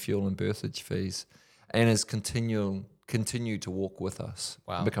between fuel and berthage fees, and has continued to walk with us.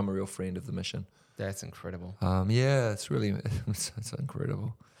 Wow. And become a real friend of the mission. That's incredible. It's really it's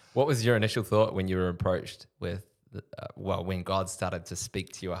incredible. What was your initial thought when you were approached with, when God started to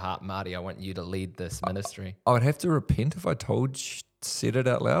speak to your heart, Marty, I want you to lead this ministry? I would have to repent if I said it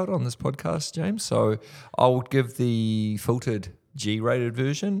out loud on this podcast, James. So I would give the filtered G-rated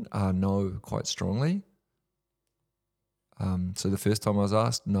version, no, quite strongly. So the first time I was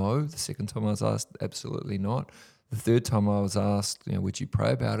asked, no. The second time I was asked, absolutely not. The third time I was asked, would you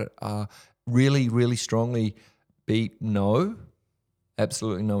pray about it? Really, really strongly beat no.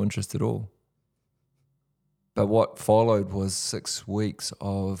 Absolutely no interest at all. But what followed was 6 weeks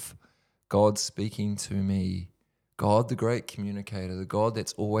of God speaking to me, God the great communicator, the God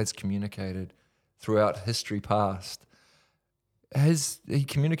that's always communicated throughout history past. He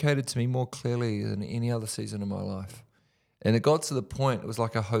communicated to me more clearly than any other season of my life. And it got to the point, it was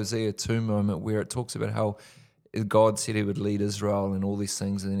like a Hosea 2 moment where it talks about how God said he would lead Israel and all these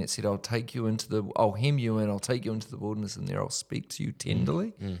things. And then it said, I'll hem you in, I'll take you into the wilderness, and there I'll speak to you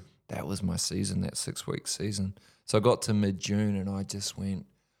tenderly. That was my season, that 6-week season. So I got to mid-June and I just went,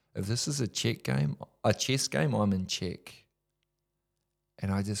 if this is a chess game, I'm in check.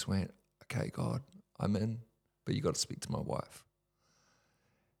 And I just went, okay, God, I'm in, but you got to speak to my wife.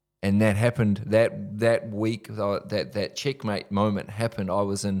 And that happened that week, that checkmate moment happened. I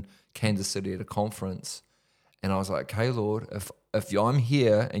was in Kansas City at a conference, And I was like, okay, Lord, if I'm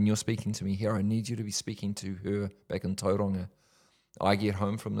here and you're speaking to me here, I need you to be speaking to her back in Tauranga. I get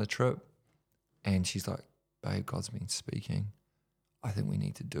home from the trip and she's like, babe, God's been speaking. I think we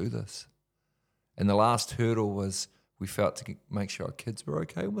need to do this. And the last hurdle was we felt to make sure our kids were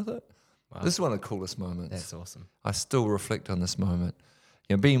okay with it. Wow. This is one of the coolest moments. That's awesome. I still reflect on this moment.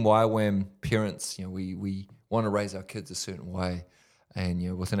 Being YWAM parents, we want to raise our kids a certain way.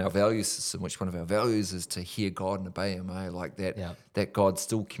 And, within our value system, which one of our values is to hear God and obey Him, like that, that God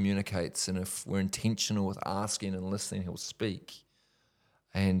still communicates. And if we're intentional with asking and listening, He'll speak.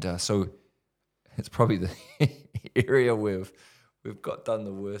 And so it's probably the area where we've done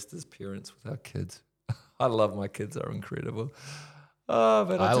the worst as parents with our kids. I love my kids; they're incredible.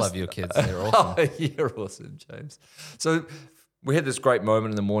 But I love your kids; they're awesome. You're awesome, James. So we had this great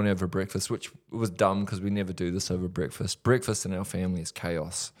moment in the morning over breakfast, which was dumb because we never do this over breakfast. Breakfast in our family is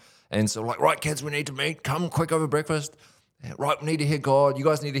chaos, and so right, kids, we need to meet. Come quick over breakfast. Right, we need to hear God. You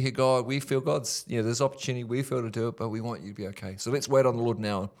guys need to hear God. We feel God's, there's opportunity. We feel to do it, but we want you to be okay. So let's wait on the Lord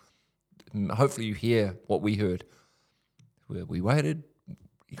now. And hopefully you hear what we heard. We waited.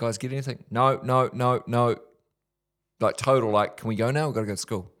 You guys get anything? No. Like total, can we go now? We've got to go to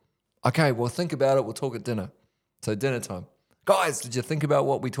school. Okay, well, think about it. We'll talk at dinner. So dinner time. Guys, did you think about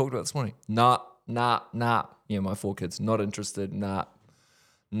what we talked about this morning? Nah. My 4 kids, not interested. Nah.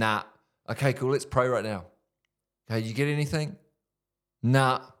 Okay, cool. Let's pray right now. Okay, you get anything?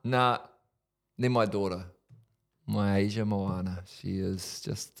 Nah. Then my daughter, my Asia Moana, she is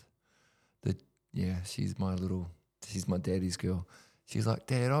just she's my daddy's girl. She's like,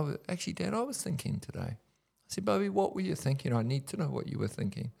 Dad, I was thinking today. I said, Bubby, what were you thinking? I need to know what you were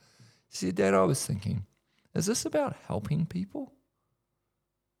thinking. She said, Dad, I was thinking, is this about helping people?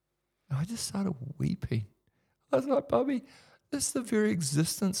 And I just started weeping. I was like, Bubby, this is the very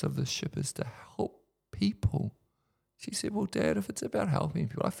existence of this ship is to help people. She said, well, Dad, if it's about helping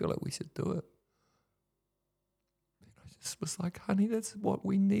people, I feel like we should do it. And I just was like, honey, that's what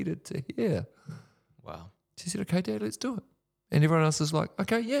we needed to hear. Wow. She said, okay, Dad, let's do it. And everyone else is like,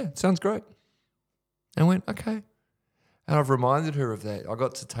 okay, yeah, sounds great. And I went, okay. And I've reminded her of that. I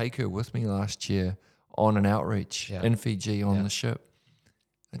got to take her with me last year on an outreach in Fiji on the ship.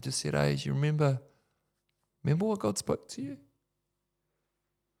 I just said, hey, do you remember what God spoke to you?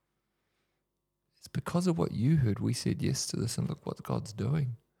 It's because of what you heard, we said yes to this, and look what God's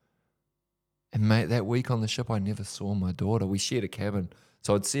doing. And mate, that week on the ship, I never saw my daughter. We shared a cabin.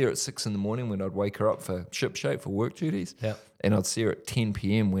 So I'd see her at 6 a.m. when I'd wake her up for ship shape for work duties. Yeah. And I'd see her at 10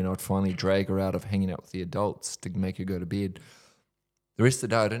 p.m. when I'd finally drag her out of hanging out with the adults to make her go to bed. The rest of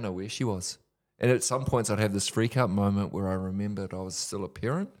the day, I didn't know where she was. And at some points, I'd have this freak out moment where I remembered I was still a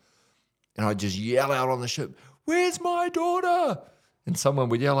parent. And I'd just yell out on the ship, where's my daughter? And someone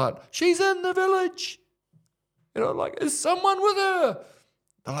would yell out, she's in the village. And I'm like, is someone with her?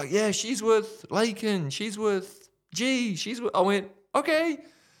 They're like, yeah, she's with Lakin. She's with G. I went, okay,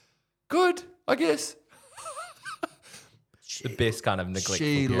 good, I guess. The best kind of neglectful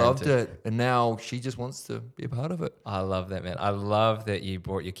She parenting. loved it, and now she just wants to be a part of it. I love that, man. I love that you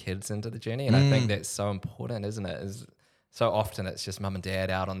brought your kids into the journey, and I think that's so important, isn't it? So often it's just mum and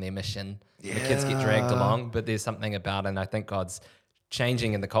dad out on their mission. Yeah. The kids get dragged along, but there's something about it, and I think God's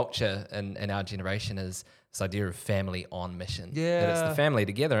changing in the culture in our generation is this idea of family on mission. Yeah. That it's the family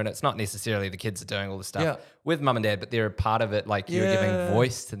together, and it's not necessarily the kids are doing all the stuff with mum and dad, but they're a part of it, like you're giving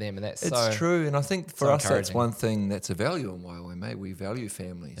voice to them, and it's true. And I think for us, that's one thing that's a value in YWAM, mate. We value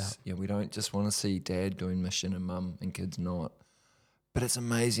families. Yeah. We don't just want to see dad doing mission and mum and kids not. But it's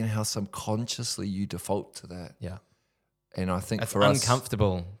amazing how subconsciously you default to that. Yeah. And I think it's for us,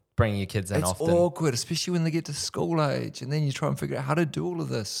 uncomfortable bringing your kids in often. It's awkward, especially when they get to school age, and then you try and figure out how to do all of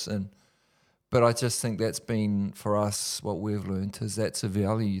this. But I just think that's been, for us, what we've learned is that's a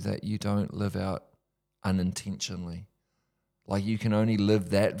value that you don't live out unintentionally. Like you can only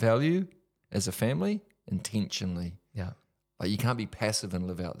live that value as a family intentionally. Yeah. Like you can't be passive and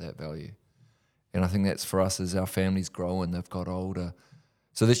live out that value. And I think that's for us as our families grow and they've got older.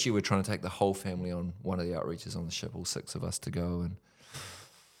 So this year we're trying to take the whole family on one of the outreaches on the ship, all 6 of us to go.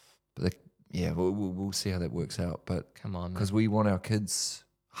 We'll see how that works out. But come on, because we want our kids'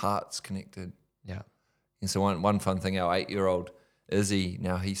 hearts connected. Yeah. And so one fun thing, our 8-year-old Izzy,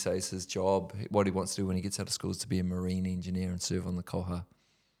 now he says his job, what he wants to do when he gets out of school is to be a marine engineer and serve on the koha.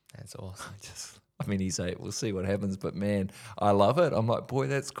 That's awesome. He's 8. We'll see what happens. But man, I love it. I'm like, boy,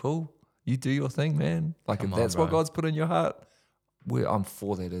 that's cool. You do your thing, man. Like if that's what God's put in your heart, I'm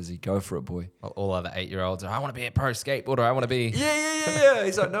for that, Izzy. Go for it, boy. Well, all other 8-year-olds are, I want to be a pro skateboarder. I want to be... Yeah.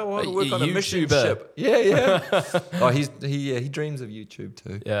 He's like, no, I want to work on a mission YouTuber. ship. Yeah. Oh, he dreams of YouTube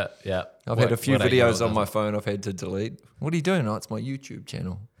too. Yeah. I've had a few videos on my phone I've had to delete. What are you doing? Oh, it's my YouTube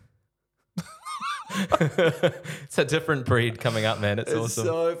channel. It's a different breed coming up, man. It's awesome.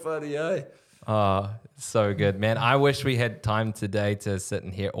 So funny, eh? Oh, so good, man. I wish we had time today to sit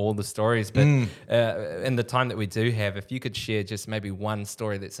and hear all the stories, but in the time that we do have, if you could share just maybe one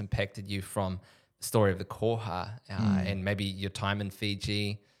story that's impacted you from the story of the Koha and maybe your time in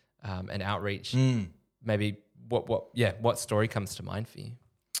Fiji and outreach, maybe what story comes to mind for you?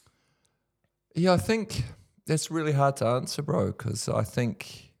 Yeah, I think that's really hard to answer, bro, because I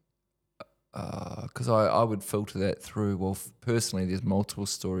think... Because I would filter that through, well, personally, there's multiple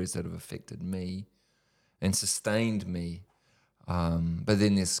stories that have affected me and sustained me. But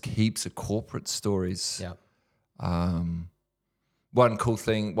then there's heaps of corporate stories. Yeah.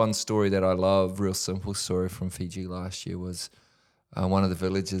 One story that I love, real simple story from Fiji last year was one of the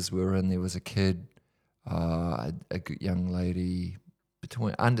villages we were in, there was a kid, a young lady,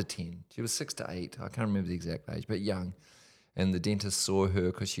 under 10. She was 6 to 8. I can't remember the exact age, but young. And the dentist saw her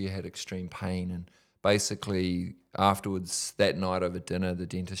because she had extreme pain. And basically, afterwards, that night over dinner, the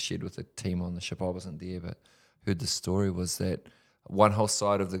dentist shared with the team on the ship. I wasn't there, but heard the story was that one whole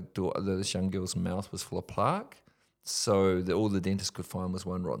side of the door, this young girl's mouth was full of plaque. So all the dentist could find was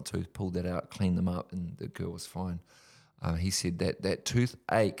one rotten tooth, pulled that out, cleaned them up, and the girl was fine. He said that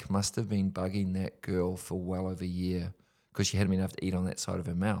toothache must have been bugging that girl for well over a year because she hadn't been able to eat on that side of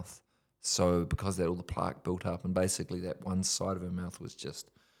her mouth. So because all the plaque built up, and basically that one side of her mouth was just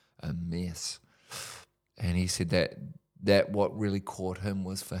a mess. And he said that what really caught him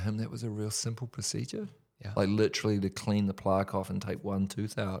was, for him, that was a real simple procedure. Yeah. Like literally to clean the plaque off and take one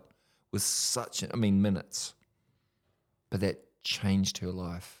tooth out was minutes. But that changed her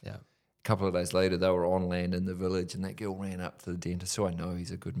life. Yeah. A couple of days later, they were on land in the village, and that girl ran up to the dentist, who I know he's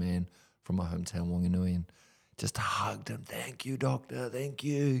a good man from my hometown, Wanganui, and just hugged him. Thank you, doctor. Thank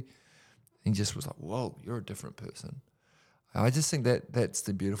you. And just was like, whoa, you're a different person. I just think that's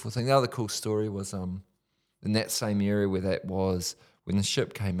the beautiful thing. The other cool story was in that same area where that was, when the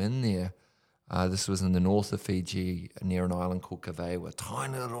ship came in there, this was in the north of Fiji, near an island called Kawewa, a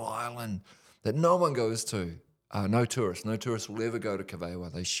tiny little island that no one goes to. No tourists. No tourists will ever go to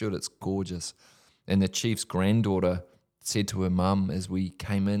Kawewa. They should. It's gorgeous. And the chief's granddaughter said to her mum as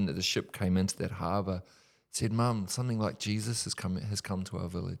the ship came into that harbour, said, Mum, something like Jesus has come to our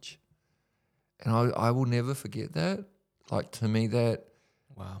village. And I will never forget that. Like, to me,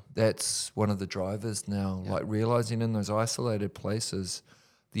 that's one of the drivers now. Yeah. Like, realizing in those isolated places,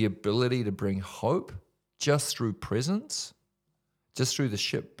 the ability to bring hope just through presence, just through the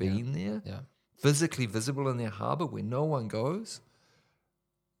ship being there, physically visible in their harbour where no one goes.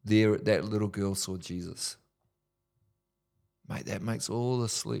 That little girl saw Jesus. Mate, that makes all the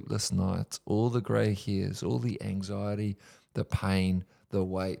sleepless nights, all the grey hairs, all the anxiety, the pain, the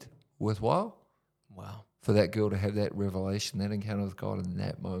weight worthwhile. Wow. For that girl to have that revelation, that encounter with God in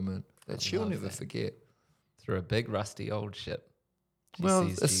that moment, that she'll never forget. Through a big rusty old ship. Well,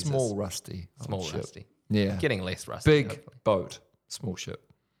 a small rusty. Small rusty. Yeah. Getting less rusty. Big hopefully. Boat, small ship.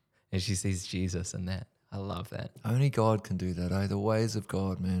 And she sees Jesus in that. I love that. Only God can do that, eh? The ways of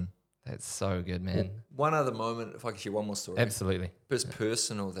God, man. That's so good, man. Well, one other moment, if I could share one more story. Absolutely. It's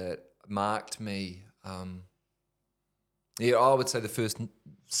personal that marked me. I would say the first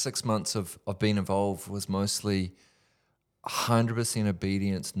 6 months of being involved was mostly 100%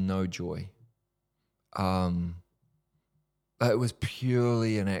 obedience, no joy. It was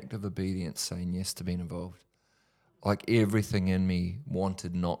purely an act of obedience, saying yes to being involved. Like, everything in me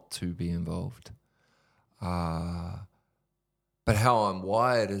wanted not to be involved. But how I'm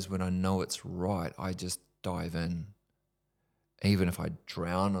wired is when I know it's right, I just dive in. Even if I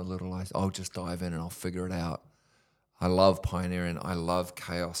drown a little, I'll just dive in and I'll figure it out. I love pioneering. I love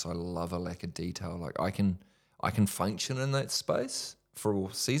chaos. I love a lack of detail. Like, I can function in that space for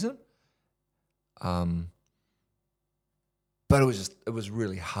a season. But it was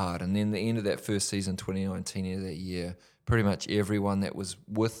really hard. And then the end of that first season, 2019, end of that year, pretty much everyone that was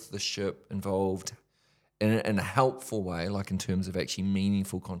with the ship involved in a helpful way, like in terms of actually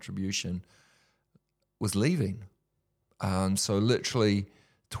meaningful contribution, was leaving. So literally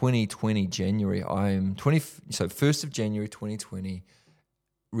 2020 January, so 1st of January 2020,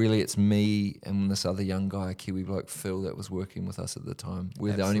 really it's me and this other young guy, Kiwi bloke, Phil, that was working with us at the time.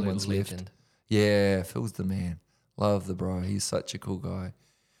 We're the only ones left. Yeah, Phil's the man. Love the bro. He's such a cool guy.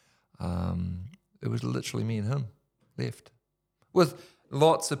 It was literally me and him left. With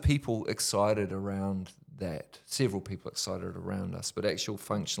lots of people excited around that. Several people excited around us, but actual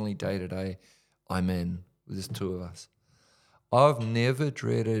functionally day to day, I'm in. There's two of us. I've never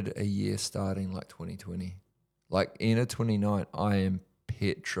dreaded a year starting like 2020. Like end of 29, I am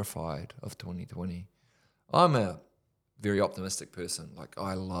petrified of 2020. I'm a very optimistic person. Like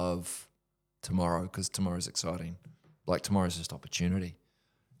I love tomorrow because tomorrow's exciting. Like tomorrow's just opportunity.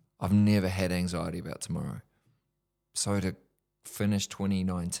 I've never had anxiety about tomorrow. So to finish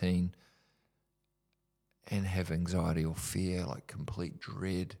 2019 and have anxiety or fear, like complete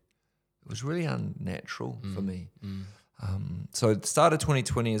dread, it was really unnatural for me. So at the start of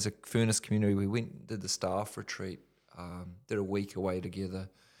 2020 as a Furnace community, we went and did the staff retreat, did a week away together.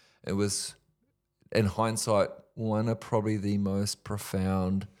 It was, in hindsight, one of probably the most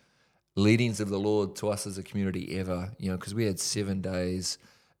profound leadings of the Lord to us as a community ever, because we had 7 days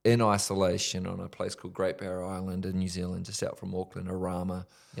in isolation on a place called Great Barrier Island in New Zealand, just out from Auckland, Arama.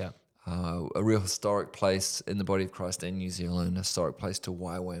 Yeah. A real historic place in the body of Christ in New Zealand, a historic place to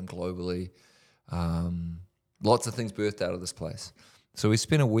YWAM globally. Lots of things birthed out of this place. So we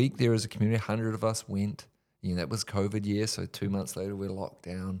spent a week there as a community. 100 of us went. That was COVID year, so 2 months later we're locked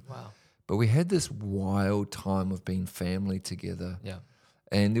down. Wow. But we had this wild time of being family together. Yeah.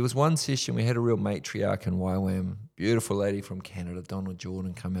 And there was one session, we had a real matriarch in YWAM, beautiful lady from Canada, Donna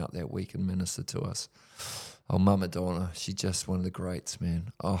Jordan, come out that week and minister to us. Oh, Mama Donna, she's just one of the greats,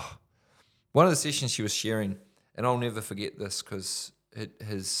 man. Oh, one of the sessions she was sharing, and I'll never forget this because it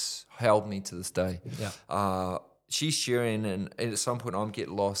has held me to this day. Yeah. She's sharing, and at some point I'm get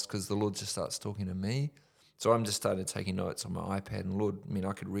lost because the Lord just starts talking to me. So I'm just started taking notes on my iPad, and Lord,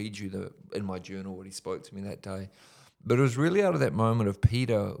 I could read you in my journal what he spoke to me that day. But it was really out of that moment of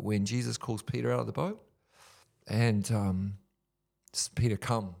Peter when Jesus calls Peter out of the boat. And Peter,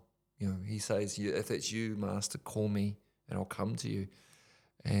 come. He says, if that's you, Master, call me and I'll come to you.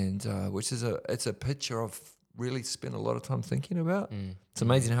 And which is it's a picture I've really spent a lot of time thinking about. It's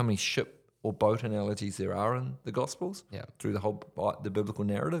amazing how many ship or boat analogies there are in the Gospels through the biblical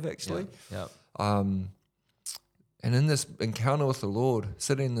narrative, actually. Yeah. And in this encounter with the Lord,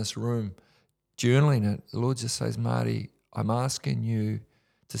 sitting in this room, journaling it, the Lord just says, Marty, I'm asking you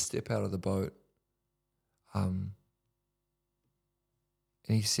to step out of the boat. And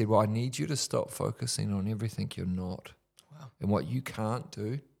he said, well, I need you to stop focusing on everything you're not. Wow. And what you can't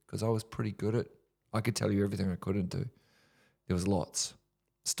do, because I was pretty good at, I could tell you everything I couldn't do. There was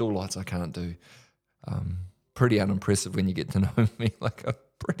still lots I can't do. Pretty unimpressive when you get to know me, like a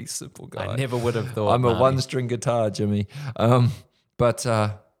pretty simple guy. I never would have thought, I'm Marty. a one-string guitar, Jimmy. But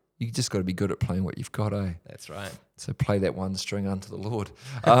you just got to be good at playing what you've got, eh? That's right. So play that one string unto the Lord.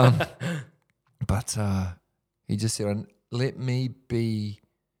 But he just said, let me be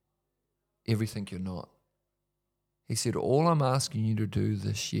everything you're not. He said, all I'm asking you to do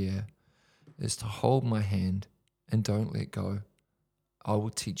this year is to hold my hand and don't let go. I will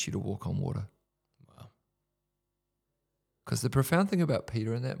teach you to walk on water. Wow. Because the profound thing about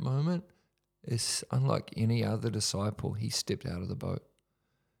Peter in that moment is, unlike any other disciple, he stepped out of the boat.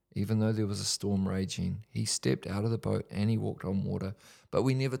 Even though there was a storm raging, he stepped out of the boat and he walked on water. But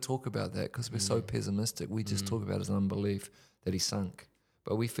we never talk about that because we're so pessimistic. We just talk about his unbelief that he sunk.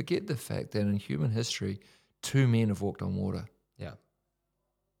 But we forget the fact that in human history, 2 men have walked on water. Yeah.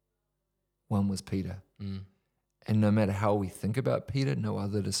 One was Peter. And no matter how we think about Peter, no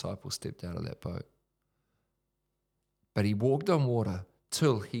other disciple stepped out of that boat. But he walked on water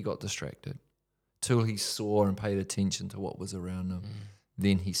till he got distracted, till he saw and paid attention to what was around him.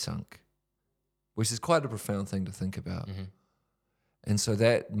 Then he sunk, which is quite a profound thing to think about. And so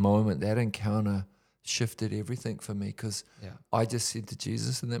that moment, that encounter shifted everything for me because I just said to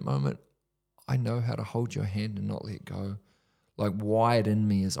Jesus in that moment, I know how to hold your hand and not let go. Like wired in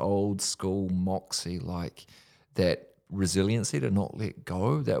me is old school moxie, like that resiliency to not let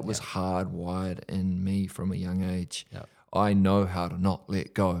go. That was hardwired in me from a young age. I know how to not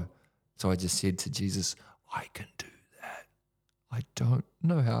let go. So I just said to Jesus, I can do that. I don't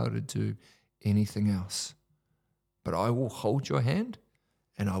know how to do anything else, but I will hold your hand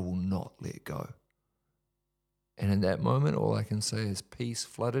and I will not let go. And in that moment, all I can say is peace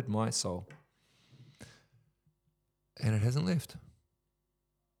flooded my soul. And it hasn't left.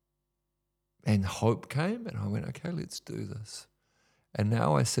 And hope came and I went, okay, let's do this. And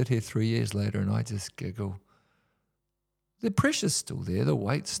now I sit here 3 years later and I just giggle. The pressure's still there, the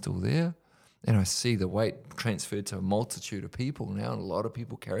weight's still there. And I see the weight transferred to a multitude of people now, and a lot of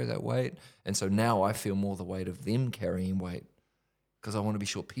people carry that weight. And so now I feel more the weight of them carrying weight because I want to be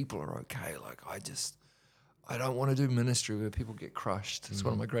sure people are okay. Like I don't want to do ministry where people get crushed. It's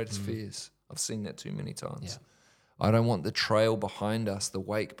one of my greatest fears. I've seen that too many times. I don't want the trail behind us, the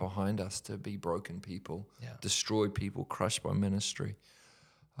wake behind us to be broken people, destroyed people, crushed by ministry.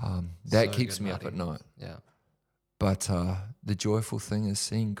 That So keeps good, me Marty. up at night. Yeah. But the joyful thing is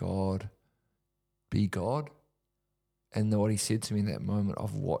seeing God be God. And what he said to me in that moment,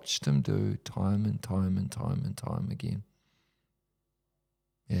 I've watched him do time and time and time and time again.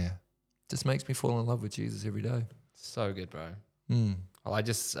 Yeah. Just makes me fall in love with Jesus every day. So good, bro. Mm. Well,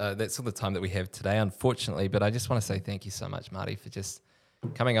 that's all the time that we have today, unfortunately, but I just want to say thank you so much, Marty, for just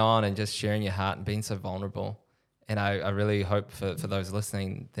coming on and just sharing your heart and being so vulnerable. And I really hope for those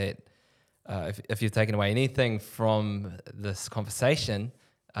listening that if you've taken away anything from this conversation,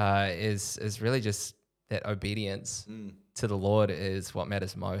 is really just that obedience to the Lord is what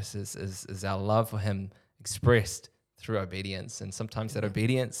matters most, is our love for him expressed through obedience. And sometimes that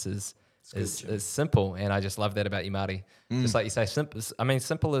obedience is simple. And I just love that about you, Marty. Just like you say,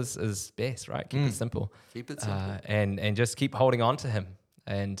 simple is best, right? Keep it simple. Keep it simple. And just keep holding on to him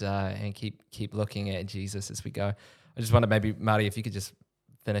and keep looking at Jesus as we go. I just wonder maybe, Marty, if you could just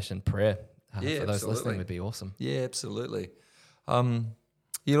finish in prayer for those listening would be awesome. Yeah, absolutely.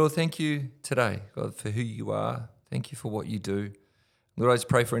 Lord, thank you today, God, for who you are. Thank you for what you do. Lord, I just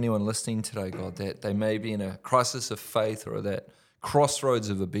pray for anyone listening today, God, that they may be in a crisis of faith or that crossroads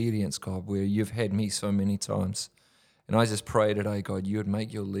of obedience, God, where you've had me so many times. And I just pray today, God, you would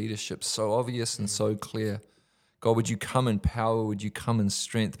make your leadership so obvious and so clear. God, would you come in power? Would you come in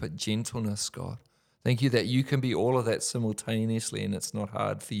strength, but gentleness, God? Thank you that you can be all of that simultaneously and it's not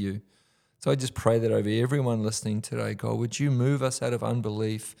hard for you. So I just pray that over everyone listening today, God, would you move us out of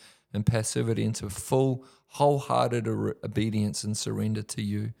unbelief and passivity into full, wholehearted obedience and surrender to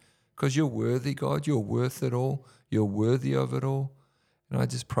you? Because you're worthy, God. You're worth it all. You're worthy of it all. And I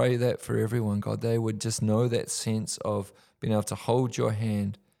just pray that for everyone, God, they would just know that sense of being able to hold your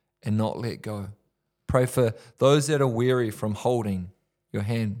hand and not let go. Pray for those that are weary from holding your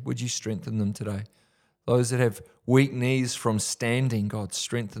hand. Would you strengthen them today? Those that have weak knees from standing, God,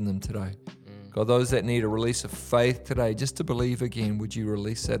 strengthen them today. God, those that need a release of faith today, just to believe again, would you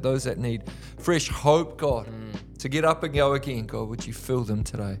release that? Those that need fresh hope, God, to get up and go again, God, would you fill them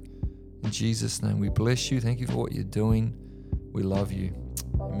today? In Jesus' name, we bless you. Thank you for what you're doing. We love you.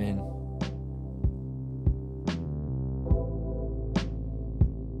 Amen.